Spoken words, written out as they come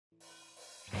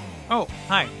Oh,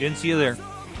 hi, didn't see you there.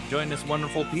 Enjoying this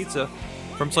wonderful pizza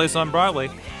from Slice on Broadway.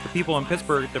 The people in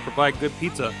Pittsburgh that provide good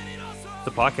pizza to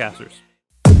podcasters.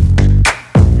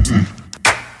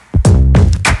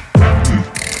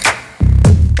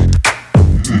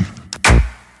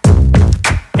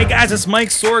 Hey guys, it's Mike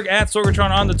Sorg at Sorgatron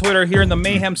on the Twitter here in the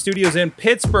Mayhem Studios in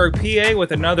Pittsburgh, PA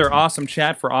with another awesome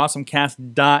chat for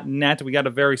awesomecast.net. We got a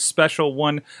very special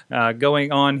one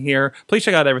going on here. Please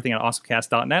check out everything at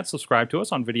awesomecast.net. Subscribe to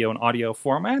us on video and audio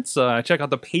formats. Check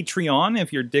out the Patreon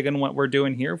if you're digging what we're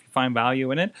doing here. If you find value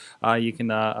in it, you can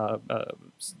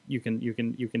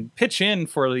pitch in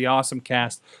for the Awesome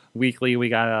Cast weekly. We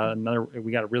got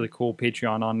a really cool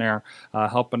Patreon on there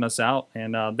helping us out,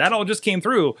 and that all just came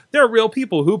through. There are real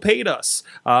people who paid us,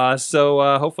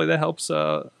 so hopefully that helps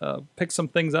pick some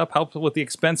things up, helps with the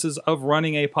expenses of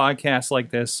running a podcast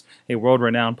like this, a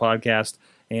world-renowned podcast.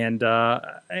 And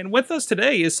with us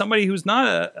today is somebody who's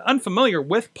not unfamiliar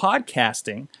with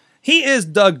podcasting. He is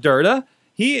Doug Derda.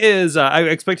 He is. I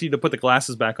expect you to put the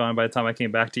glasses back on by the time I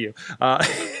came back to you.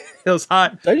 It was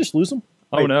hot. Did I just lose them?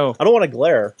 Oh, no. I don't want to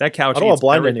glare. That couch. I don't want to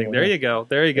blind everything. anyone. There you go.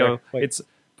 There you go. Wait. It's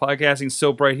podcasting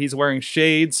so bright. He's wearing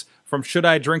shades from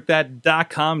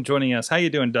shouldidrinkthat.com joining us. How you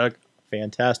doing, Doug?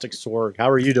 Fantastic, Sorg. How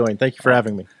are you doing? Thank you for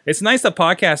having me. It's nice that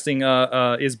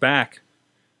podcasting is back.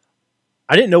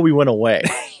 I didn't know we went away.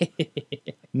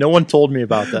 No one told me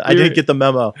about that. I didn't get the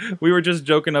memo. We were just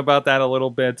joking about that a little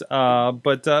bit,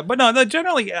 but no.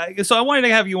 Generally, so I wanted to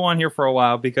have you on here for a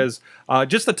while because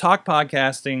just to talk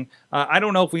podcasting. I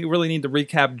don't know if we really need to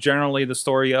recap generally the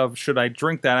story of Should I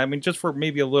Drink That. I mean, just for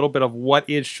maybe a little bit of what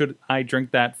is Should I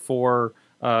Drink That for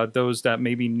those that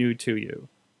may be new to you.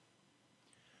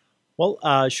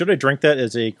 Well, Should I Drink That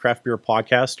is a craft beer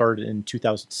podcast started in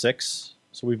 2006.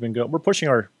 So we're pushing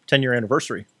our 10-year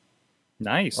anniversary.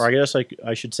 Nice. Or I guess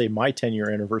I should say my 10-year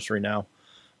anniversary now.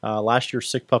 Last year,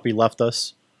 Sick Puppy left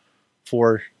us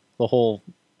for the whole,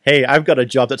 hey, I've got a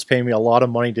job that's paying me a lot of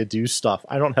money to do stuff.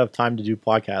 I don't have time to do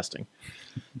podcasting.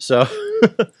 So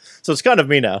so it's kind of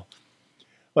me now.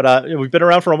 But we've been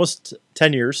around for almost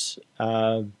 10 years.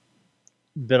 Been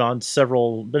in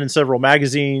several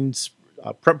magazines,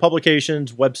 print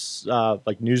publications,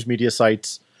 like news media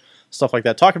sites, stuff like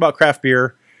that, talking about craft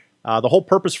beer. The whole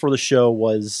purpose for the show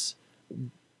was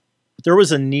there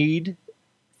was a need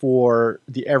for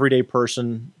the everyday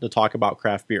person to talk about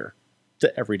craft beer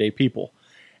to everyday people.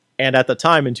 And at the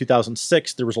time, in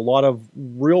 2006, there was a lot of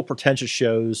real pretentious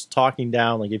shows talking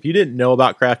down. Like, if you didn't know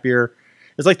about craft beer,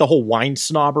 it's like the whole wine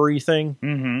snobbery thing.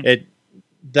 Mm-hmm.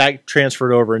 That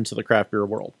transferred over into the craft beer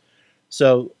world.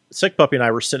 So Sick Puppy and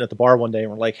I were sitting at the bar one day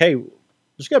and we're like, hey,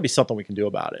 there's got to be something we can do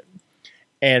about it.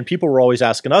 And people were always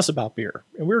asking us about beer.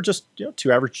 And we were just,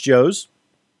 two average Joes,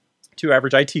 two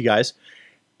average IT guys.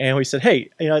 And we said, hey,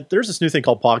 there's this new thing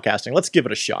called podcasting. Let's give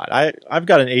it a shot. I've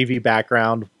got an AV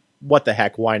background. What the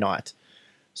heck? Why not?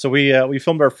 So we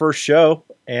filmed our first show.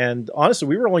 And honestly,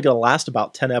 we were only going to last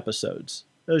about 10 episodes.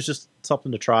 It was just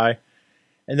something to try.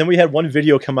 And then we had one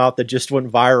video come out that just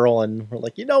went viral. And we're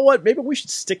like, you know what? Maybe we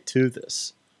should stick to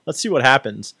this. Let's see what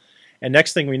happens. And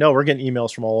next thing we know, we're getting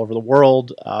emails from all over the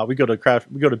world. We go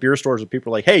to beer stores and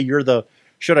people are like, hey, you're the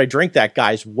Should I Drink That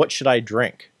guys. What should I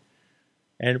drink?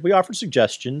 And we offer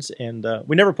suggestions, and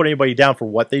we never put anybody down for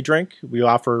what they drink. We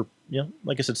offer,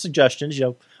 like I said, suggestions,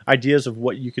 ideas of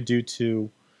what you could do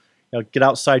to get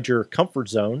outside your comfort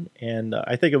zone. And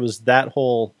I think it was that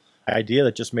whole idea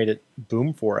that just made it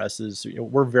boom for us. Is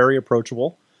we're very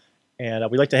approachable, and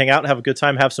we like to hang out and have a good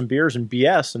time, have some beers and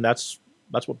BS, and that's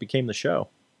what became the show.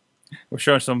 We're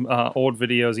showing some old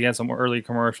videos. You had some early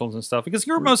commercials and stuff. Because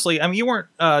you were mostly, you weren't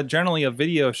generally a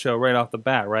video show right off the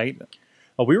bat, right?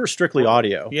 Oh, we were strictly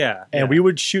audio. Yeah. And we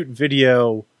would shoot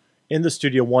video in the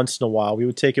studio once in a while. We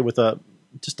would take it with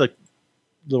just a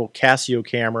little Casio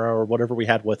camera or whatever we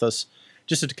had with us,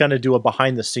 just to kind of do a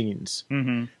behind the scenes.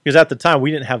 Mm-hmm. Because at the time,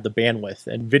 we didn't have the bandwidth,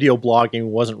 and video blogging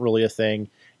wasn't really a thing.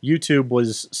 YouTube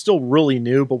was still really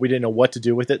new, but we didn't know what to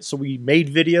do with it. So we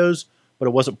made videos, but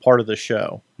it wasn't part of the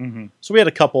show. Mm-hmm. So we had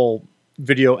a couple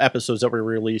video episodes that we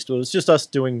released. It was just us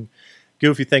doing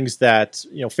goofy things that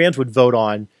fans would vote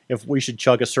on if we should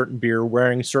chug a certain beer,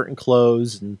 wearing certain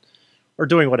clothes, or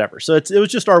doing whatever. So it was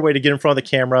just our way to get in front of the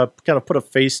camera, kind of put a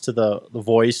face to the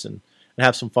voice, and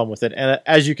have some fun with it. And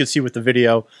as you can see with the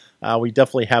video, we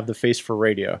definitely have the face for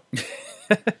radio.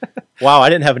 Wow, I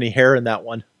didn't have any hair in that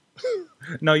one.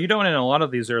 No, you don't in a lot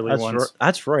of these early ones.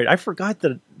 That's right. I forgot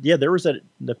that. Yeah, there was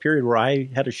the period where I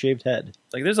had a shaved head.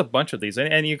 Like, there's a bunch of these,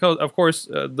 and you go, of course,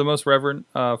 the most Reverend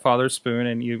Father Spoon,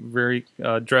 and you very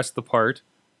dressed the part.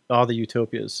 Oh, the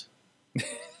Utopias,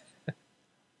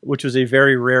 which was a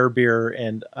very rare beer,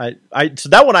 and so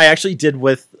that one I actually did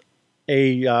with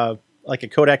like a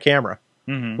Kodak camera,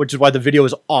 Mm-hmm. which is why the video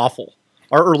is awful.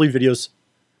 Our early videos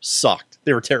sucked.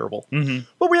 They were terrible. Mm-hmm.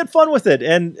 But we had fun with it,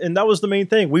 and that was the main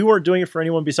thing. We weren't doing it for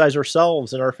anyone besides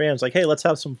ourselves and our fans. Like, hey, let's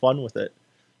have some fun with it.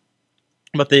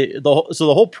 But so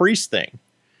the whole priest thing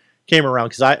came around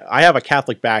because I have a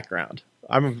Catholic background.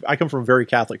 I come from a very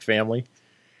Catholic family,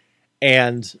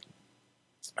 and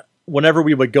whenever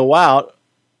we would go out,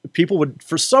 people would,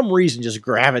 for some reason, just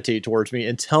gravitate towards me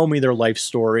and tell me their life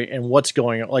story and what's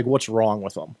going on, like what's wrong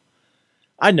with them.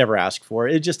 I'd never ask for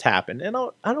it. It just happened. And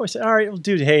I'd always say, all right, well,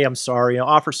 dude, hey, I'm sorry. I'll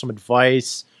offer some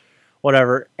advice,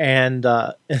 whatever. And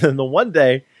then the one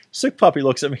day, Sick Puppy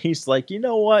looks at me. He's like, you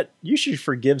know what? You should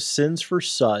forgive sins for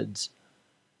suds.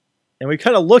 And we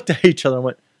kind of looked at each other and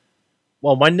went,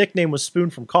 well, my nickname was Spoon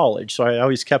from college, so I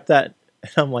always kept that.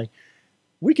 And I'm like,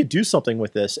 we could do something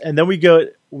with this. And then we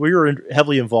were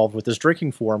heavily involved with this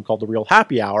drinking forum called The Real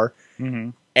Happy Hour.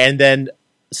 Mm-hmm. And then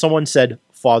someone said,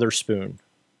 Father Spoon.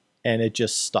 And it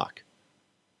just stuck.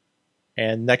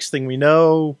 And next thing we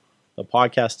know, the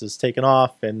podcast is taken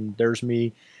off, and there's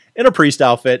me in a priest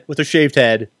outfit with a shaved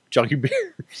head, chugging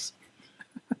beers.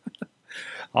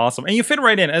 Awesome, and you fit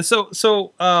right in. And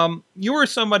so you were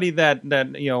somebody that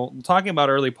talking about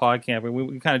early Podcamp, and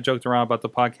we kind of joked around about the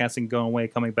podcasting going away,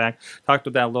 coming back. Talked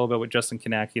about that a little bit with Justin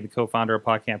Kanacki, the co-founder of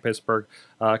Podcamp Pittsburgh.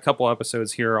 A couple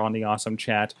episodes here on the Awesome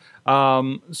Chat.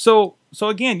 So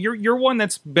again, you're one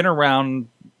that's been around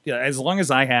as long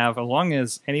as I have, as long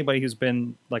as anybody who's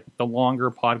been like the longer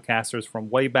podcasters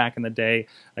from way back in the day.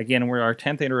 Again, we're our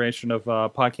 10th iteration of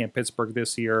Podcamp Pittsburgh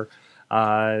this year.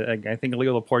 I think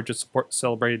Leo Laporte just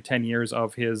celebrated 10 years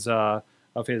of his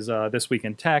This Week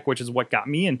in Tech, which is what got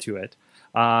me into it.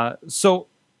 So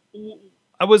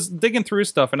I was digging through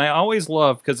stuff, and I always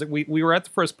love, because we were at the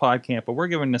first Podcamp, but we're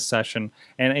giving this session,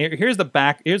 and here's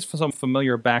some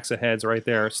familiar backs of heads right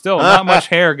there. Still not much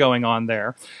hair going on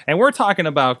there, and we're talking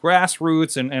about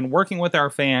grassroots and working with our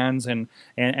fans and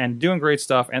doing great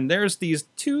stuff. And there's these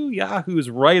two yahoos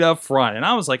right up front, and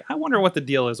I was like, I wonder what the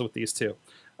deal is with these two.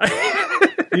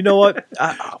 You know what?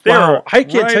 Wow, I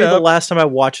can't tell you the last time I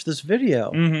watched this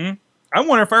video. Mm-hmm. I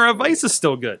wonder if our advice is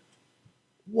still good.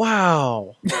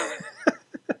 Wow.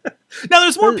 Now,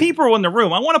 there's more people in the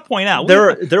room. I want to point out.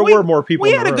 There were more people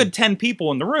in the room. We had a good 10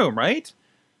 people in the room, right?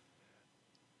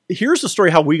 Here's the story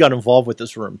how we got involved with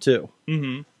this room, too.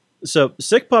 Mm-hmm. So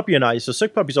Sick Puppy and I, so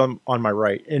Sick Puppy's on my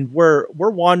right, and we're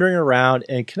wandering around,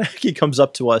 and Kanacki comes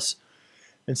up to us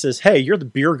and says, hey, you're the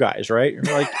beer guys, right? And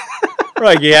we're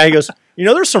like, yeah. He goes,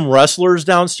 there's some wrestlers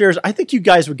downstairs. I think you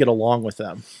guys would get along with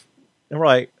them. And we're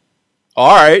like,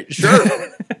 all right, sure.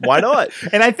 Why not?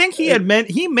 And I think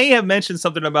he may have mentioned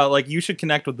something about like you should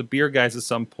connect with the beer guys at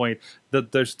some point.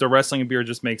 The wrestling and beer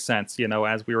just makes sense,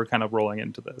 as we were kind of rolling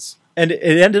into this. And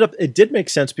it did make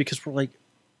sense because we're like,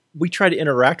 we try to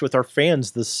interact with our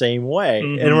fans the same way.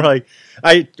 Mm-hmm. And we're like,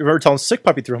 I remember telling Sick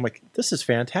Puppy through, I'm like, this is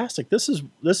fantastic. This is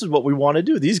what we want to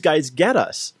do. These guys get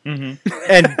us. Mm-hmm.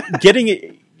 And getting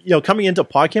it, coming into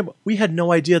Podcamp, we had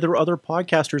no idea there were other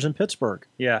podcasters in Pittsburgh.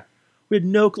 Yeah. We had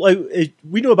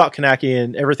we knew about Kanacki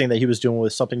and everything that he was doing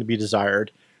with Something to Be Desired,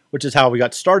 which is how we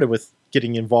got started with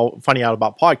getting involved, finding out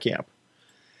about Podcamp.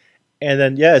 And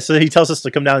then, so he tells us to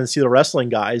come down and see the wrestling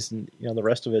guys, and the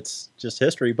rest of it's just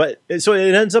history. But so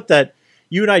it ends up that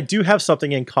you and I do have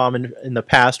something in common in the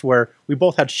past where we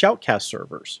both had Shoutcast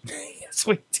servers. Yes,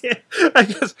 we did. I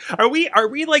guess, are we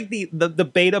like the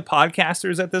beta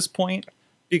podcasters at this point?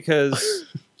 Because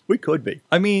we could be.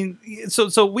 I mean,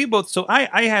 so we both. So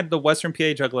I had the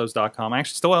WesternPAJuggalos.com. I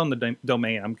actually still own the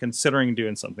domain. I'm considering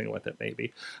doing something with it,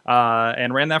 maybe.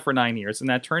 And ran that for 9 years, and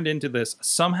that turned into this.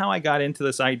 Somehow I got into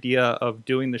this idea of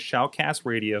doing the Shoutcast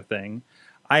radio thing.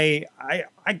 I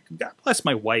God bless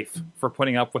my wife for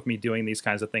putting up with me doing these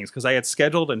kinds of things, because I had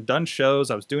scheduled and done shows.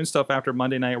 I was doing stuff after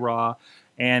Monday Night Raw.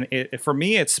 And for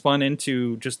me, it spun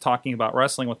into just talking about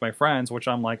wrestling with my friends, which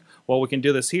I'm like, well, we can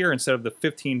do this here instead of the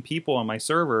 15 people on my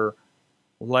server.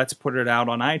 Let's put it out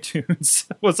on iTunes.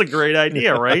 Was a great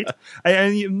idea, right?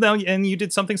 and you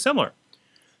did something similar.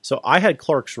 So I had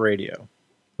Clark's Radio,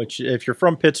 which if you're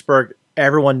from Pittsburgh,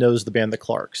 everyone knows the band The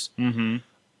Clarks. Mm-hmm.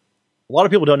 A lot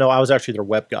of people don't know I was actually their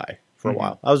web guy for a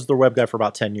while. I was their web guy for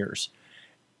about 10 years.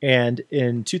 And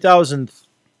in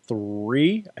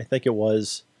 2003, I think it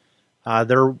was,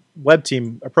 their web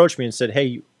team approached me and said,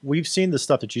 hey, we've seen the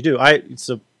stuff that you do.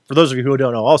 So for those of you who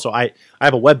don't know, also, I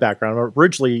have a web background. I'm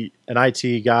originally an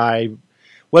IT guy,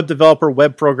 web developer,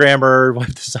 web programmer,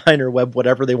 web designer, web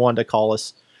whatever they wanted to call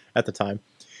us at the time.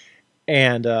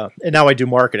 And now I do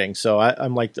marketing. So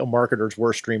I'm like a marketer's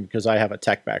worst dream because I have a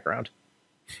tech background.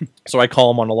 So I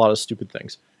call them on a lot of stupid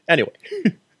things. Anyway,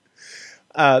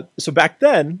 So back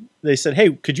then, they said,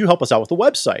 hey, could you help us out with the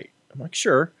website? I'm like,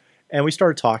 sure. And we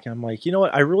started talking. I'm like, you know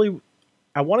what? I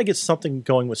want to get something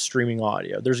going with streaming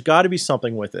audio. There's got to be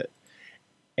something with it.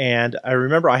 And I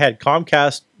remember I had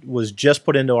Comcast was just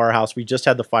put into our house. We just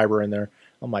had the fiber in there.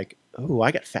 I'm like, oh,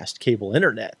 I got fast cable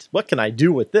internet. What can I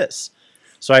do with this?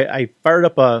 So I fired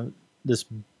up this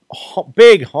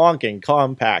big honking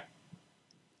compact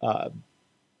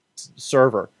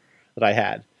server that I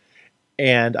had.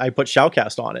 And I put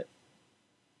Shoutcast on it.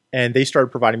 And they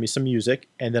started providing me some music.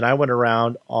 And then I went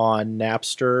around on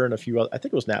Napster and a few other, I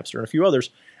think it was Napster and a few others.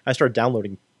 I started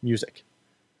downloading music.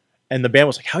 And the band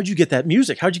was like, how'd you get that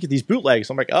music? How'd you get these bootlegs?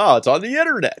 I'm like, oh, it's on the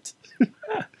internet.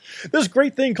 This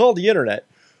great thing called the internet.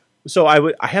 So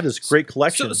I had this great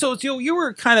collection. So you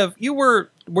were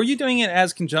were you doing it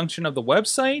as conjunction of the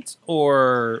website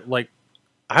or like?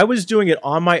 I was doing it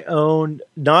on my own,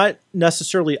 not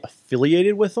necessarily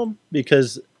affiliated with them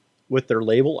because with their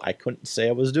label, I couldn't say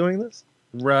I was doing this.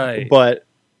 Right. But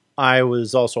I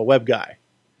was also a web guy.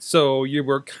 So you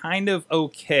were kind of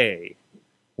okay.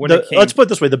 Let's put it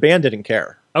this way, the band didn't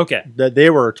care. Okay. They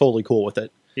were totally cool with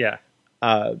it. Yeah.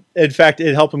 In fact,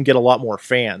 it helped them get a lot more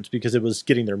fans because it was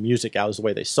getting their music out as the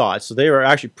way they saw it. So they were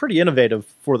actually pretty innovative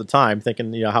for the time,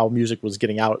 thinking how music was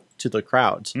getting out to the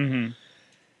crowds. Mm-hmm.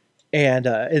 And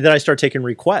then I started taking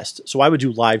requests. So I would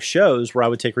do live shows where I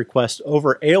would take requests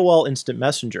over AOL Instant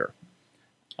Messenger.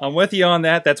 I'm with you on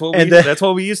that. That's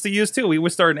what we used to use too. We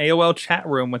would start an AOL chat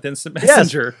room with Instant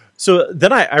Messenger. Yes. So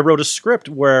then I wrote a script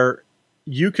where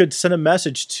you could send a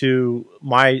message to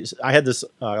I had this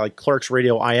like Clark's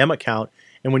Radio IM account,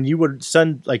 and when you would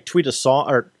send when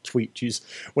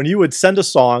you would send a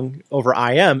song over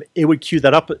IM, it would queue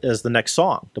that up as the next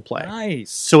song to play.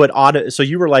 Nice. So so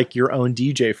you were like your own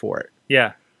DJ for it.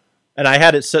 Yeah. And I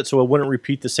had it set so it wouldn't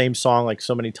repeat the same song like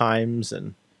so many times, and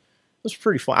it was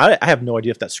pretty fun. I have no idea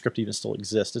if that script even still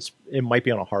exists. It might be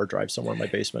on a hard drive somewhere in my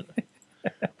basement.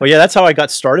 But yeah, that's how I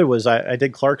got started. Was I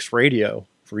did Clark's Radio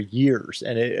for years,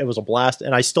 and it was a blast.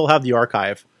 And I still have the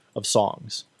archive of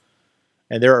songs,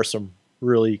 and there are some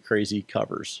really crazy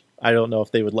covers. I don't know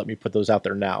if they would let me put those out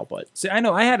there now, but see, I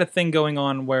know I had a thing going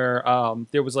on where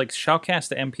there was like Shoutcast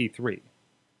to MP3.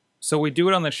 So we do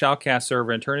it on the Shoutcast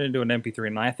server and turn it into an MP3,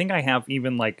 and I think I have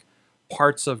even like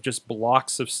parts of just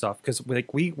blocks of stuff because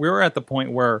like we were at the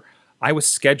point where I was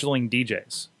scheduling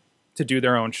DJs to do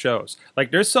their own shows.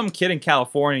 Like there's some kid in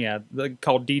California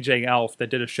called DJ Elf that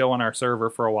did a show on our server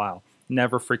for a while.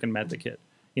 Never freaking met the kid,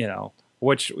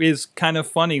 which is kind of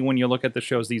funny when you look at the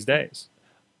shows these days.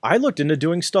 I looked into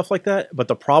doing stuff like that, but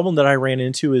the problem that I ran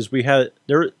into is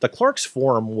the Clark's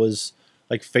forum was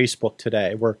like Facebook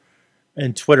today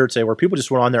and Twitter today where people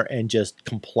just went on there and just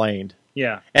complained.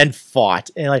 Yeah. And fought.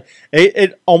 And like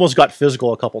it almost got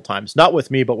physical a couple times. Not with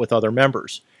me, but with other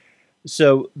members.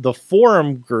 So the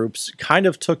forum groups kind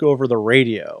of took over the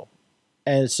radio.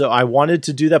 And so I wanted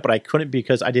to do that, but I couldn't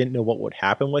because I didn't know what would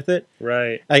happen with it.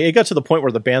 Right. Like, it got to the point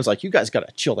where the band's like, you guys got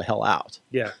to chill the hell out.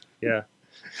 Yeah. Yeah.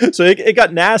 So it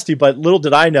got nasty, but little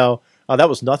did I know, that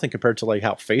was nothing compared to like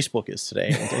how Facebook is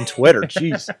today and Twitter.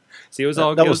 Jeez. See, it was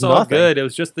all good. It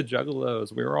was just the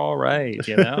juggalos. We were all right,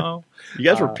 You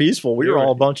guys were peaceful. We were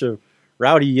all a bunch of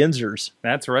rowdy yinzers.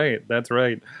 That's right. That's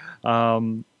right.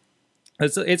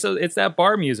 It's that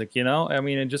bar music, I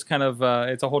mean, it just kind of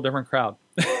it's a whole different crowd.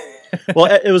 Well,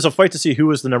 it was a fight to see who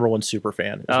was the number one super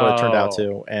fan. Is what it turned out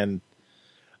to, and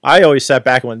I always sat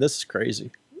back and went, "This is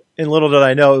crazy." And little did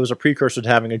I know, it was a precursor to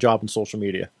having a job in social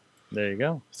media. There you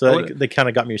go. So they kind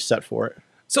of got me set for it.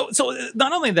 So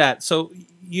not only that, so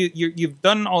you've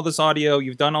done all this audio,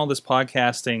 you've done all this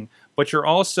podcasting, but you're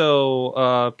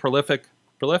also prolific.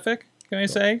 Can I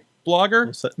say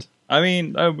blogger? I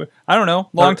mean, I don't know,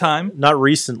 long time. Not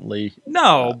recently.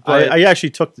 No, but I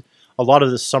actually took a lot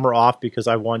of this summer off because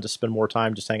I wanted to spend more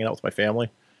time just hanging out with my family.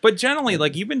 But generally,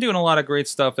 like you've been doing a lot of great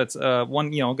stuff. That's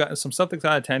got some stuff that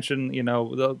got attention.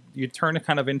 You turn it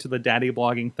kind of into the daddy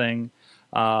blogging thing.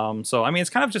 So I mean,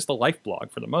 it's kind of just a life blog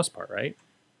for the most part, right?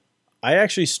 I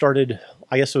actually started,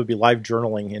 I guess it would be live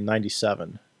journaling in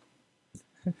 '97.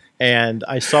 And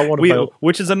I saw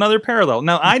which is another parallel.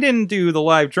 Now, I didn't do the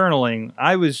live journaling.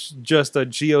 I was just a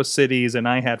GeoCities, and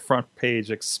I had Front Page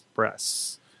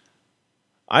Express.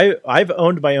 I've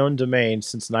owned my own domain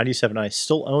since '97. I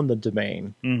still own the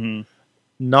domain. Mm-hmm.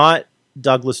 Not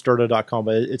DouglasDerda.com,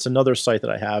 but it's another site that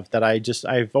I have that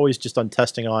I've always just done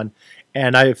testing on,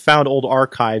 and I found old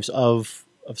archives of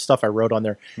stuff I wrote on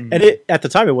there. Mm-hmm. And at the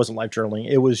time it wasn't live journaling.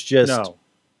 It was just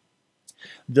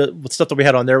the stuff that we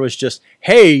had on there was just,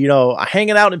 hey,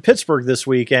 hanging out in Pittsburgh this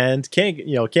weekend.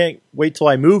 Can't wait till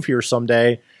I move here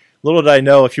someday. Little did I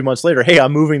know, a few months later, hey,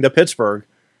 I'm moving to Pittsburgh.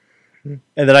 And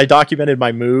then I documented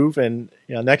my move, and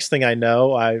next thing I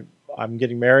know, I'm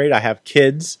getting married. I have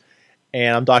kids,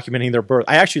 and I'm documenting their birth.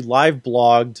 I actually live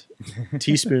blogged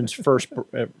Teaspoon's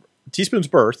Teaspoon's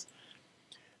birth,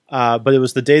 but it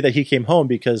was the day that he came home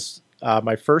because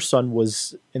my first son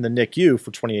was in the NICU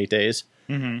for 28 days,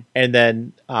 and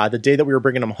then the day that we were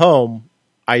bringing him home,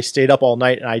 I stayed up all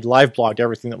night and I live blogged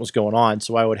everything that was going on,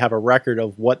 so I would have a record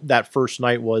of what that first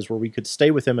night was, where we could stay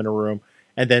with him in a room,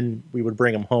 and then we would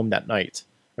bring him home that night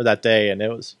or that day, and it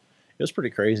was pretty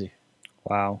crazy.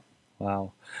 Wow.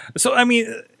 So I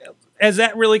mean, as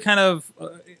that really kind of,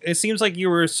 it seems like you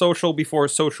were social before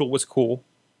social was cool,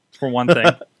 for one thing.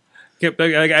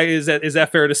 Is that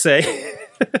fair to say?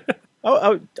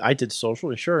 I did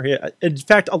social, sure. Yeah. In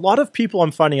fact, a lot of people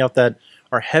I'm finding out that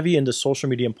are heavy into social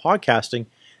media and podcasting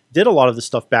did a lot of this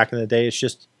stuff back in the day. It's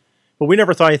just, but we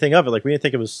never thought anything of it. Like, we didn't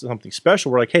think it was something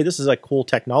special. We're like, hey, this is like cool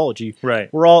technology. Right.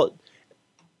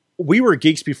 We were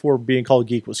geeks before being called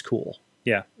geek was cool.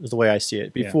 Yeah, is the way I see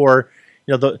it. Before,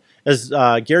 as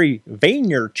Gary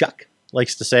Vaynerchuk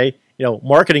likes to say,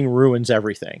 marketing ruins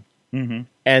everything.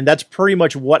 And that's pretty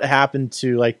much what happened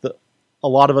to a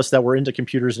lot of us that were into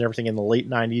computers and everything in the late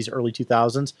 90s, early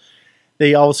 2000s.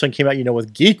 They all of a sudden came out,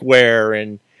 with geekware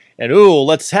and ooh,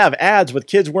 let's have ads with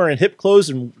kids wearing hip clothes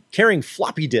and carrying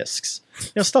floppy disks,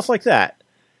 stuff like that.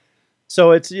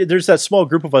 So there's that small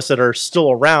group of us that are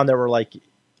still around that were like,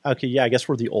 okay, yeah, I guess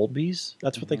we're the old bees.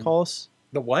 That's what they call us.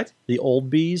 The what? The old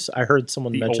bees. I heard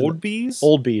someone mention old bees.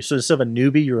 Old bees. So instead of a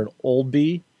newbie, you're an old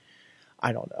bee.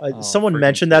 I don't know. Someone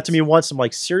mentioned that to me once. I'm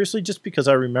like, seriously, just because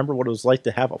I remember what it was like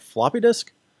to have a floppy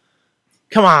disk?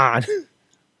 Come on.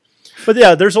 But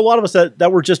yeah, there's a lot of us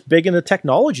that were just big into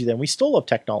technology then. We still love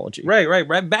technology.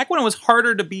 Right. Back when it was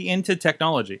harder to be into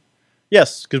technology.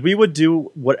 Yes, because we would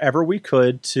do whatever we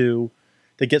could to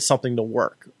get something to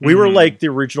work. We were like the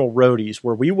original roadies,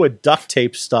 where we would duct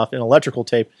tape stuff in electrical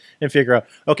tape and figure out,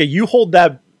 okay, you hold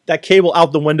that cable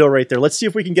out the window right there. Let's see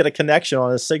if we can get a connection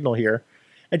on a signal here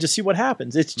and just see what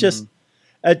happens. It's just,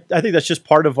 I think that's just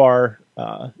part of our,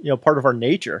 part of our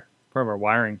nature. Part of our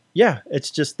wiring. Yeah,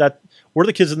 it's just that we're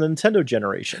the kids of the Nintendo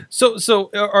generation. So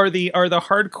are the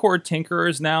hardcore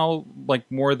tinkerers now like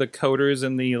more the coders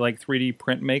and the 3D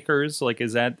printmakers? Like,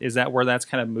 is that where that's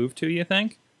kind of moved to, you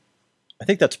think? I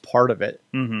think that's part of it.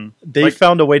 They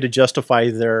found a way to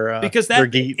justify their because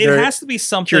it has to be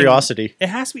something curiosity. It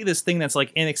has to be this thing that's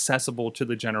like inaccessible to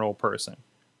the general person,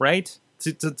 right?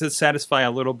 To satisfy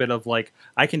a little bit of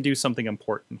I can do something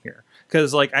important here,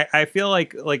 because I feel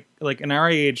like in our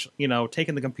age,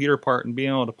 taking the computer apart and being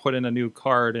able to put in a new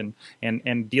card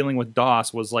and dealing with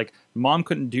DOS was mom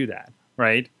couldn't do that,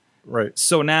 right? Right.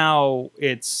 So now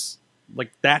it's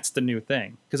that's the new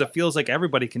thing, because it feels like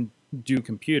everybody can do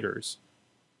computers.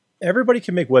 Everybody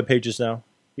can make web pages now.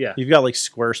 Yeah. You've got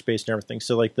Squarespace and everything.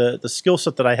 So the skill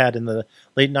set that I had in the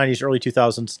late 90s, early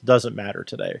 2000s doesn't matter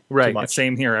today. Right.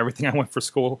 Same here. Everything I went for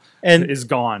school is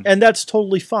gone. And that's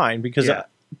totally fine, because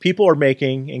people are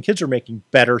making and kids are making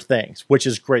better things, which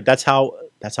is great. That's how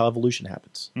evolution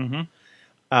happens.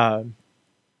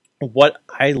 What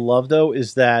I love, though,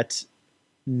 is that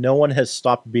no one has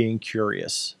stopped being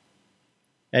curious,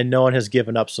 and no one has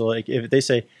given up. So if they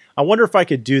say, I wonder if I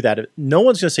could do that, no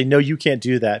one's going to say, no, you can't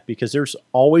do that, because there's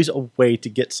always a way to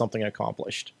get something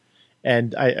accomplished.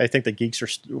 And I think the geeks are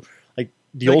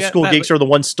the old school geeks are the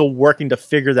ones still working to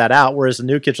figure that out, whereas the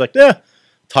new kids are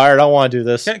tired, I don't want to do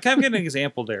this. Can I get an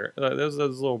example there? That was a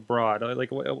little broad.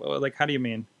 How do you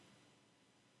mean?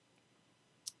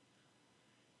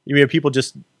 You mean people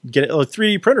just get it?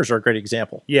 3D printers are a great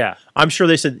example. Yeah. I'm sure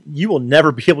they said, you will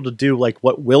never be able to do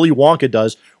what Willy Wonka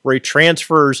does, where he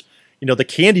transfers the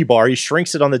candy bar, he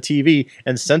shrinks it on the TV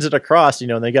and sends it across,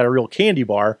 and they got a real candy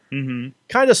bar. Kind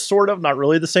of, sort of, not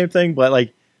really the same thing, but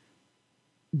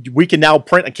we can now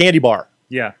print a candy bar.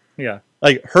 Yeah.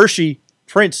 Hershey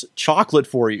prints chocolate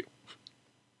for you.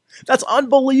 That's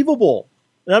unbelievable.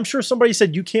 And I'm sure somebody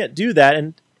said, you can't do that.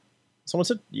 And someone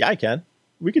said, yeah, I can.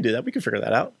 We can do that. We can figure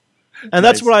that out. And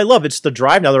that's what I love. It's the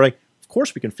drive now. They're like, of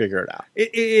course we can figure it out.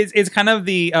 It's kind of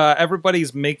the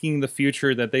everybody's making the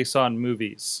future that they saw in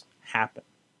movies happen,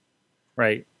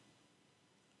 right?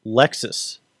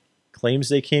 Lexus claims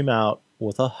they came out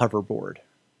with a hoverboard.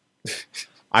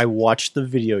 I watched the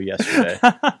video yesterday,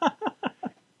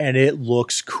 and it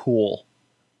looks cool.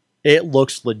 It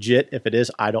looks legit. If it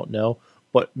is, I don't know.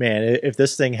 But man, if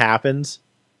this thing happens,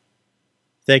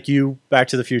 thank you, Back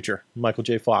to the Future, Michael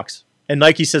J. Fox. And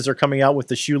Nike says they're coming out with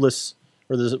the shoeless,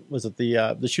 or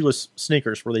the shoeless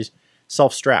sneakers, where these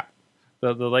self-strap.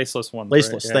 The laceless one.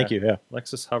 Laceless, right? Thank you, yeah.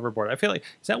 Lexus hoverboard. I feel like,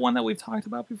 is that one that we've talked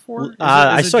about before?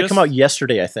 I saw it come out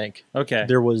yesterday, I think. Okay.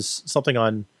 There was something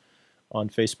on on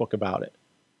Facebook about it.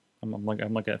 I'm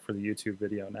looking for the YouTube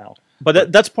video now.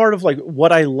 But that's part of like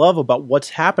what I love about what's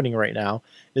happening right now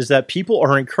is that people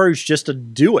are encouraged just to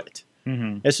do it.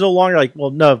 Mm-hmm. It's no longer like,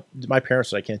 well, no, my parents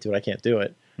said I can't do it. I can't do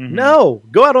it. Mm-hmm. No,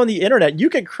 go out on the internet. You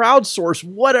can crowdsource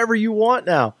whatever you want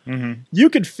now. Mm-hmm. You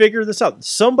can figure this out.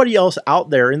 Somebody else out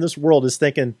there in this world is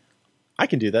thinking, I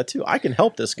can do that too. I can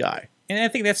help this guy. And I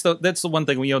think that's the one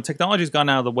thing. You know, technology's gone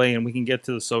out of the way, and we can get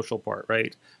to the social part,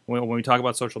 right? When we talk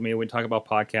about social media, we talk about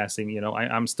podcasting. You know,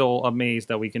 I'm still amazed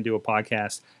that we can do a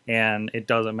podcast, and it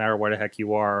doesn't matter where the heck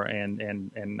you are.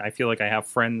 And I feel like I have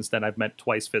friends that I've met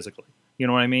twice physically. You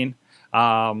know what I mean?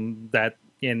 And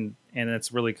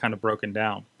it's really kind of broken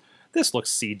down. This looks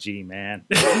CG, man.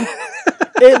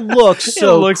 It looks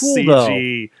so it looks cool, CG.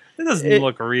 though. It doesn't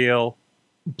look real.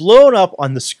 Blown up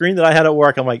on the screen that I had at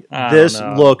work, I'm like, this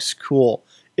looks cool.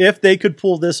 If they could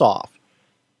pull this off.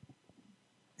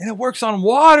 And it works on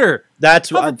water.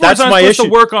 That's my issue. issue. To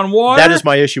work on water. That is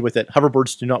my issue with it.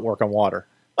 Hoverboards do not work on water.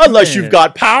 Unless you've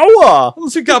got power.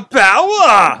 Unless you've got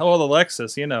power. Oh, the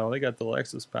Lexus, you know, they got the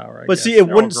Lexus power. But see, it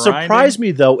wouldn't surprise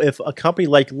me, though, if a company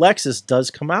like Lexus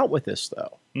does come out with this,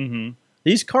 though. Mm-hmm.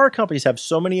 These car companies have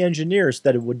so many engineers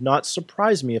that it would not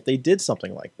surprise me if they did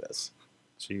something like this.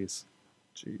 Jeez.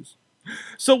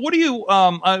 So what do you,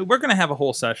 we're going to have a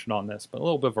whole session on this, but a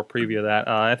little bit of a preview of that.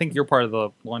 I think you're part of the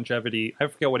longevity, I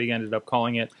forget what he ended up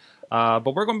calling it,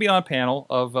 but we're going to be on a panel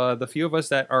of the few of us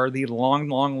that are the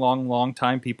long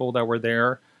time people that were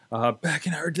there back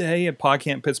in our day at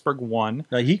Podcamp Pittsburgh 1.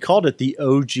 Now, he called it the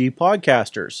OG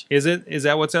podcasters. Is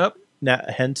that what's up? Now,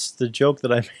 hence the joke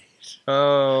that I made.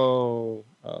 Oh.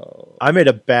 I made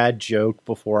a bad joke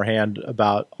beforehand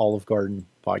about Olive Garden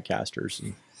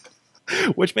podcasters.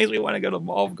 Which makes me want to go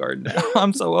to Olive Garden now.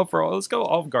 I'm so up for all. Let's go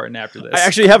Olive Garden after this. I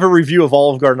actually have a review of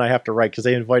Olive Garden I have to write because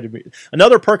they invited me.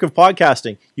 Another perk of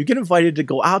podcasting, you get invited to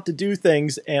go out to do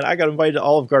things, and I got invited to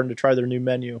Olive Garden to try their new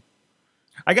menu.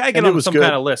 I got to get on some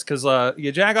kind of list because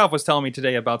Jagoff was telling me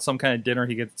today about some kind of dinner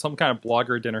he gets, some kind of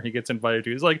blogger dinner he gets invited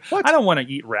to. He's like, what? I don't want to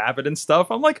eat rabbit and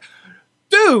stuff. I'm like,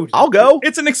 dude, I'll go.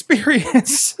 It's an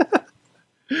experience.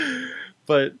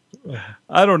 But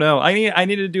I don't know. I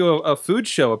need to do a food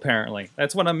show. Apparently,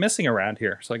 that's what I'm missing around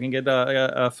here, so I can get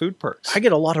a food perks. I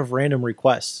get a lot of random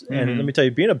requests, and let me tell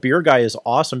you, being a beer guy is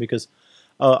awesome because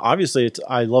obviously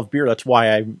I love beer. That's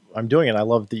why I'm doing it. I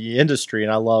love the industry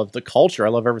and I love the culture. I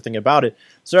love everything about it.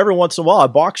 So every once in a while, a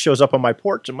box shows up on my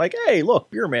porch. I'm like, hey, look,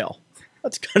 beer mail.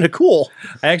 That's kind of cool.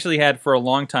 I actually had for a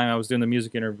long time. I was doing the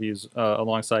music interviews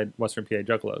alongside Western PA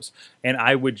Juggalos, and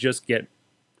I would just get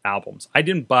albums. I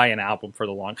didn't buy an album for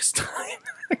the longest time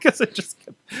because it just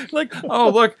kept like, oh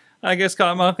look, I guess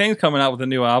Cottonmouth King's coming out with a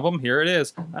new album. Here it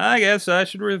is. I guess I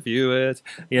should review it.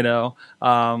 You know,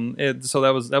 so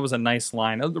that was a nice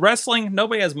line. Wrestling,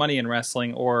 nobody has money in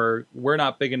wrestling, or we're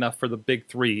not big enough for the big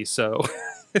three, so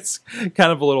it's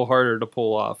kind of a little harder to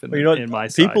pull off in my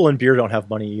side. People in beer don't have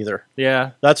money either.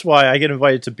 Yeah. That's why I get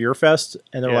invited to Beer Fest,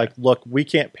 and they're like, look, we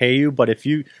can't pay you, but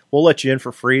we'll let you in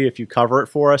for free if you cover it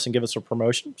for us and give us a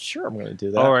promotion. Sure, I'm going to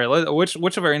do that. All right.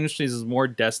 Which of our industries is more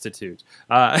destitute?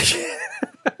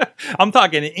 I'm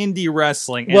talking indie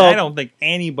wrestling, and I don't think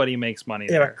anybody makes money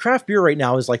there. But craft beer right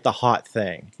now is like the hot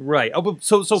thing. Right. Oh, but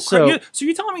so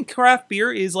you're telling me craft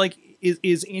beer is like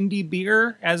is indie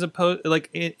beer as opposed like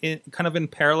it kind of in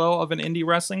parallel of an indie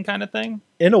wrestling kind of thing?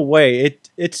 In a way,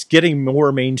 it's getting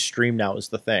more mainstream now is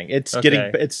the thing. It's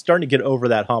starting to get over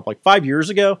that hump. Like 5 years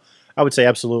ago, I would say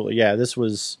absolutely, yeah, this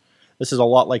is a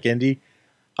lot like indie.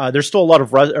 There's still a lot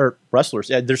of wrestlers.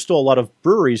 There's still a lot of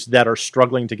breweries that are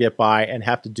struggling to get by and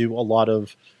have to do a lot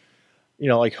of,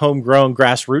 like homegrown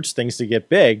grassroots things to get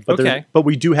big. But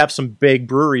we do have some big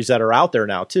breweries that are out there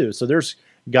now too. So there's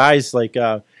guys like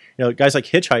guys like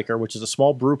Hitchhiker, which is a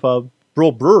small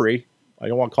brewery. I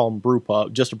don't want to call them brew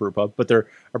pub, just a brew pub, but they're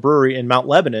a brewery in Mount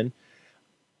Lebanon.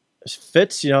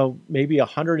 Fits maybe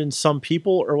 100 and some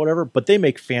people or whatever, but they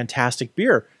make fantastic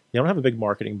beer. They don't have a big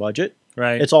marketing budget.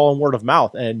 Right. It's all in word of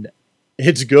mouth, and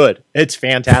it's good. It's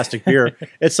fantastic beer.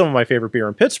 It's some of my favorite beer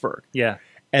in Pittsburgh. Yeah.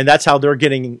 And that's how they're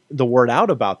getting the word out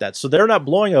about that. So they're not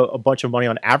blowing a bunch of money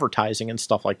on advertising and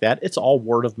stuff like that. It's all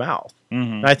word of mouth.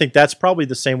 Mm-hmm. And I think that's probably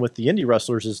the same with the indie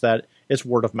wrestlers is that it's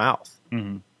word of mouth.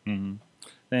 Mm-hmm. Mm-hmm.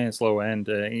 And it's low end.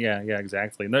 Yeah,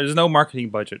 exactly. There's no marketing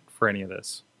budget for any of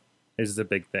this. Is the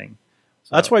big thing.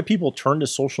 So. That's why people turn to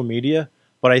social media.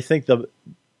 But I think the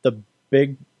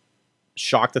big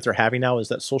shock that they're having now is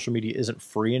that social media isn't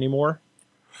free anymore.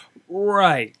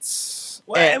 Right.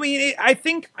 Well, I mean, I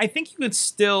think you could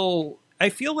still. I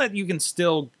feel that you can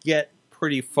still get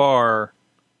pretty far,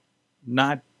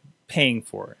 not paying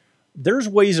for it. there's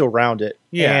ways around it.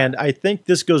 Yeah. And I think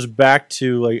this goes back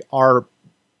to like our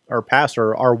past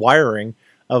or our wiring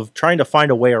of trying to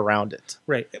find a way around it.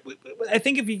 Right. I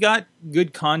think if you got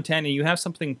good content and you have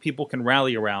something people can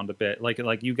rally around a bit, like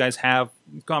you guys have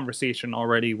conversation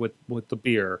already with the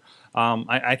beer.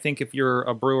 I think if you're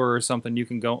a brewer or something, you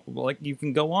can go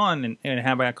on and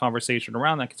have that conversation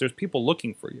around that because there's people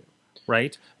looking for you,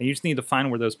 right? And you just need to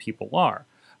find where those people are.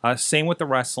 Same with the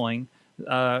wrestling.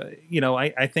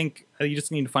 I think you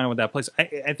just need to find out what that place.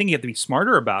 I think you have to be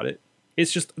smarter about it.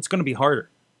 It's going to be harder.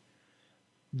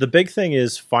 The big thing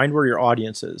is find where your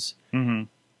audience is. Mm-hmm.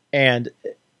 And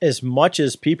as much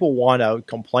as people want to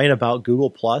complain about Google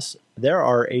Plus, there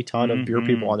are a ton of beer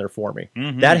people on there for me.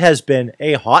 Mm-hmm. That has been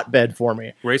a hotbed for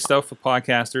me. Great stuff for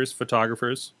podcasters,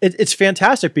 photographers. It's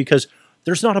fantastic because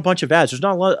there's not a bunch of ads. There's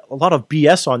not a lot of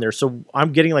BS on there. So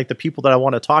I'm getting like the people that I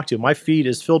want to talk to. My feed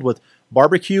is filled with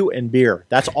barbecue and beer.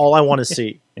 That's all I want to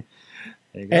see.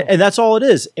 and that's all it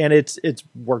is. And it's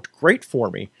worked great for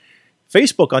me.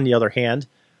 Facebook, on the other hand,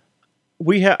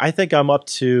 I think I'm up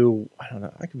to, I don't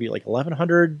know, I could be like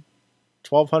 1,100,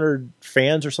 1,200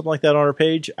 fans or something like that on our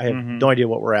page. I have no idea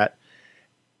what we're at.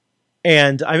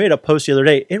 And I made a post the other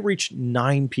day. It reached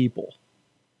 9 people.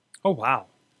 Oh, wow.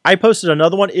 I posted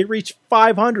another one. It reached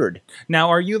 500. Now,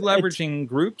 are you leveraging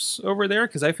groups over there?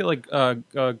 Because I feel like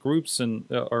groups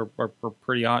are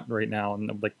pretty hot right now.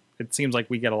 And like it seems like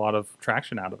we get a lot of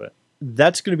traction out of it.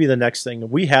 That's going to be the next thing.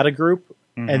 We had a group.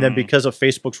 And then because of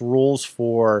Facebook's rules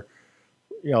for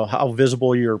how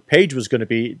visible your page was going to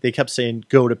be, they kept saying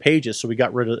go to pages. So we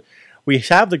got rid of it. We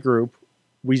have the group.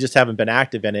 We just haven't been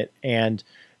active in it. And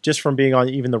just from being on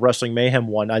even the Wrestling Mayhem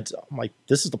one, I'm like,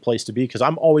 this is the place to be because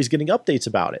I'm always getting updates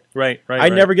about it. Right. I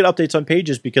never get updates on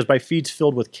pages because my feed's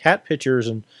filled with cat pictures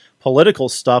and political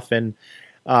stuff. And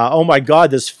oh my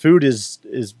God, this food is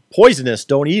poisonous.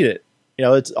 Don't eat it.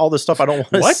 It's all this stuff I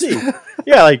don't want to see.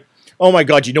 Yeah, like, oh my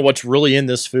God, you know what's really in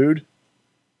this food?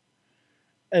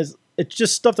 It's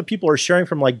just stuff that people are sharing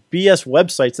from like BS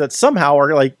websites that somehow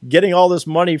are like getting all this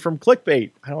money from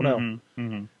clickbait. I don't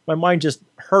know. My mind just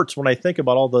hurts when I think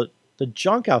about all the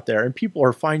junk out there, and people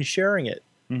are fine sharing it.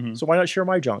 So why not share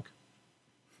my junk?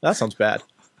 That sounds bad.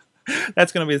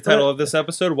 That's going to be the title of this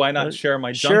episode. Why not share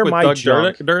my junk share with my Doug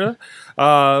junk. Derda?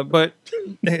 But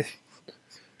it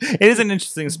is an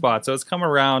interesting spot. So it's come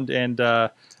around, and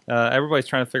everybody's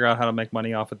trying to figure out how to make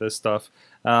money off of this stuff.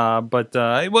 Well,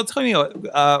 tell me,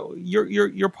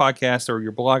 your podcast or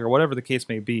your blog or whatever the case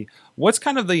may be, what's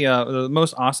kind of the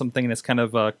most awesome thing that's kind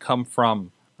of come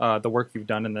from the work you've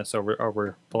done in this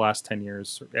over the last 10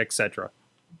 years, etc.?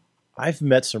 I've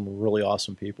met some really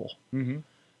awesome people.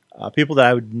 People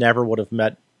that I never would have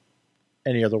met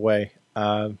any other way.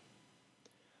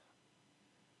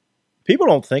 People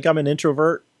don't think I'm an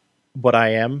introvert, but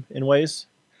I am in ways.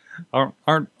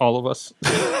 Aren't all of us?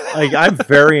 Like, I'm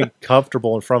very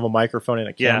comfortable in front of a microphone and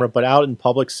a camera, but out in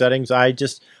public settings, I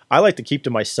like to keep to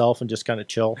myself and just kind of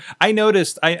chill. I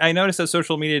noticed at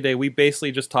Social Media Day, we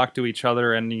basically just talked to each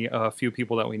other and a few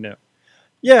people that we knew.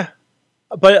 Yeah.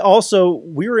 But also,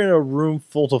 we were in a room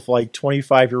full of like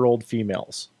 25-year-old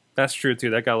females. That's true,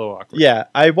 too. That got a little awkward. Yeah.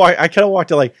 I kind of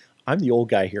walked in like, I'm the old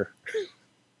guy here.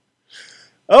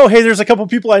 Oh, hey, there's a couple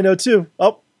people I know, too.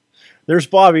 Oh. There's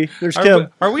Bobby. There's Kim.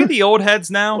 Are we the old heads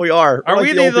now? We are. Are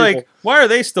we like, why are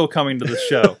they still coming to the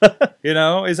show?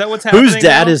 Is that what's happening? Whose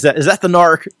dad is that? Is that the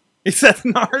narc? Is that the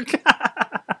narc?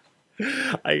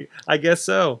 I guess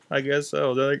so.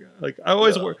 They're like I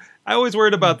always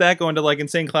worried about that going to like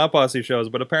Insane Clown Posse shows,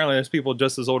 but apparently there's people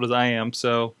just as old as I am,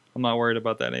 so I'm not worried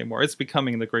about that anymore. It's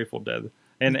becoming the Grateful Dead,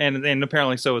 and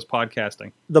apparently so is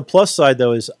podcasting. The plus side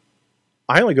though is,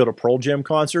 I only go to Pearl Jam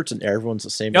concerts, and everyone's the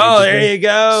same age. Oh, there you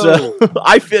go. So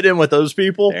I fit in with those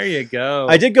people. There you go.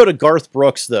 I did go to Garth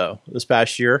Brooks, though, this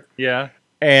past year. Yeah.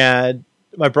 And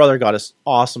my brother got us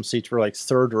awesome seats for like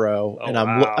third row. Oh, and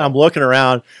wow. I'm looking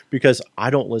around because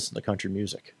I don't listen to country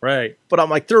music. Right. But I'm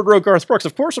like, third row Garth Brooks.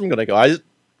 Of course I'm going to go.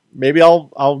 Maybe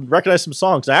I'll recognize some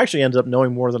songs. I actually ended up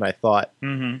knowing more than I thought.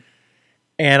 And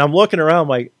I'm looking around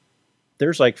like,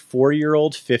 there's like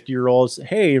 40-year-olds, 50-year-olds.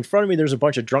 Hey, in front of me, there's a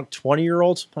bunch of drunk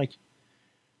 20-year-olds. Like,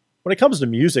 when it comes to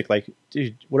music, like,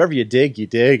 dude, whatever you dig, you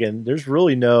dig. And there's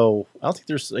really I don't think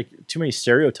there's like too many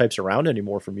stereotypes around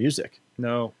anymore for music.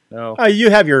 No. You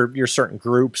have your certain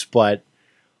groups, but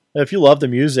if you love the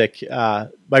music,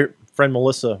 my friend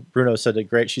Melissa Bruno said it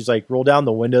great. She's like, roll down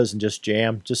the windows and just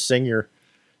jam. Just sing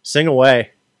away.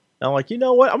 And I'm like, you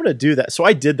know what? I'm going to do that. So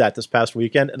I did that this past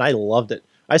weekend, and I loved it.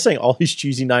 I sang all these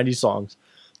cheesy 90s songs,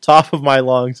 top of my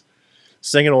lungs,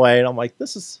 singing away, and I'm like,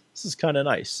 this is kind of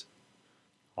nice.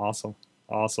 Awesome.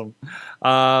 Awesome.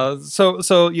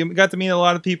 So you got to meet a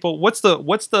lot of people. What's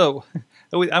the?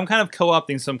 I'm kind of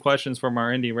co-opting some questions from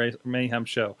our Indie Mayhem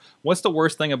show. What's the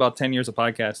worst thing about 10 years of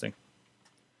podcasting?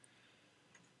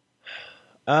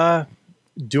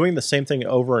 Doing the same thing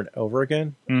over and over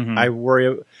again. Mm-hmm. I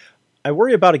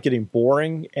worry about it getting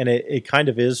boring, and it kind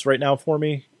of is right now for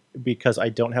me because I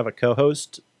don't have a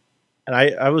co-host, and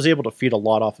I was able to feed a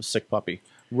lot off of Sick Puppy.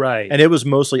 Right. And it was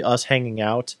mostly us hanging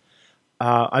out.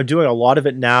 I'm doing a lot of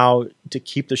it now to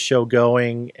keep the show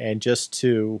going and just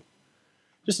to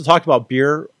talk about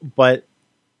beer, but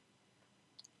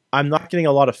I'm not getting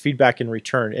a lot of feedback in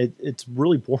return. It's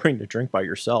really boring to drink by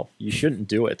yourself. You shouldn't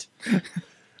do it.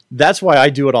 That's why I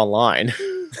do it online.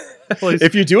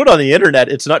 If you do it on the internet,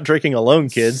 it's not drinking alone,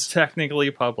 kids. It's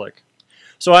technically public.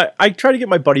 So I try to get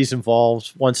my buddies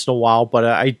involved once in a while, but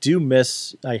I do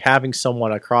miss having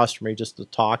someone across from me just to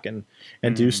talk and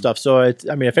do stuff. So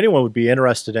if anyone would be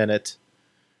interested in it,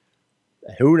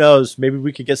 who knows? Maybe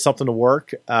we could get something to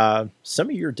work. Send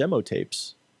me your demo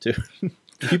tapes too.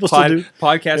 People still do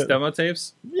podcast demo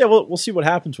tapes. Yeah, we'll see what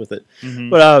happens with it.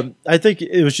 Mm-hmm. But I think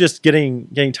it was just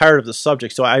getting tired of the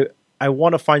subject. So I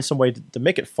want to find some way to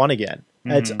make it fun again.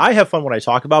 Mm-hmm. I have fun when I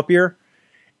talk about beer.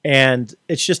 And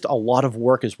it's just a lot of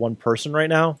work as one person right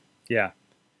now. Yeah.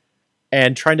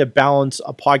 And trying to balance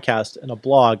a podcast and a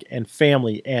blog and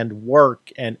family and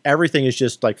work and everything is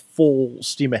just like full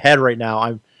steam ahead right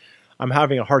now. I'm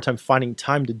having a hard time finding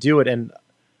time to do it. And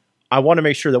I want to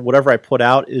make sure that whatever I put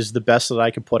out is the best that I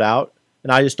can put out.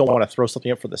 And I just don't want to throw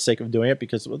something up for the sake of doing it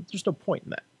because there's no point in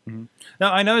that. Mm-hmm.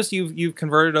 Now, I noticed you've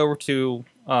converted over to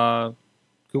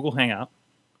Google Hangout.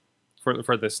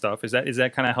 For this stuff, is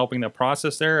that kind of helping the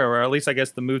process there, or at least I guess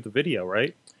to move the video,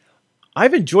 right?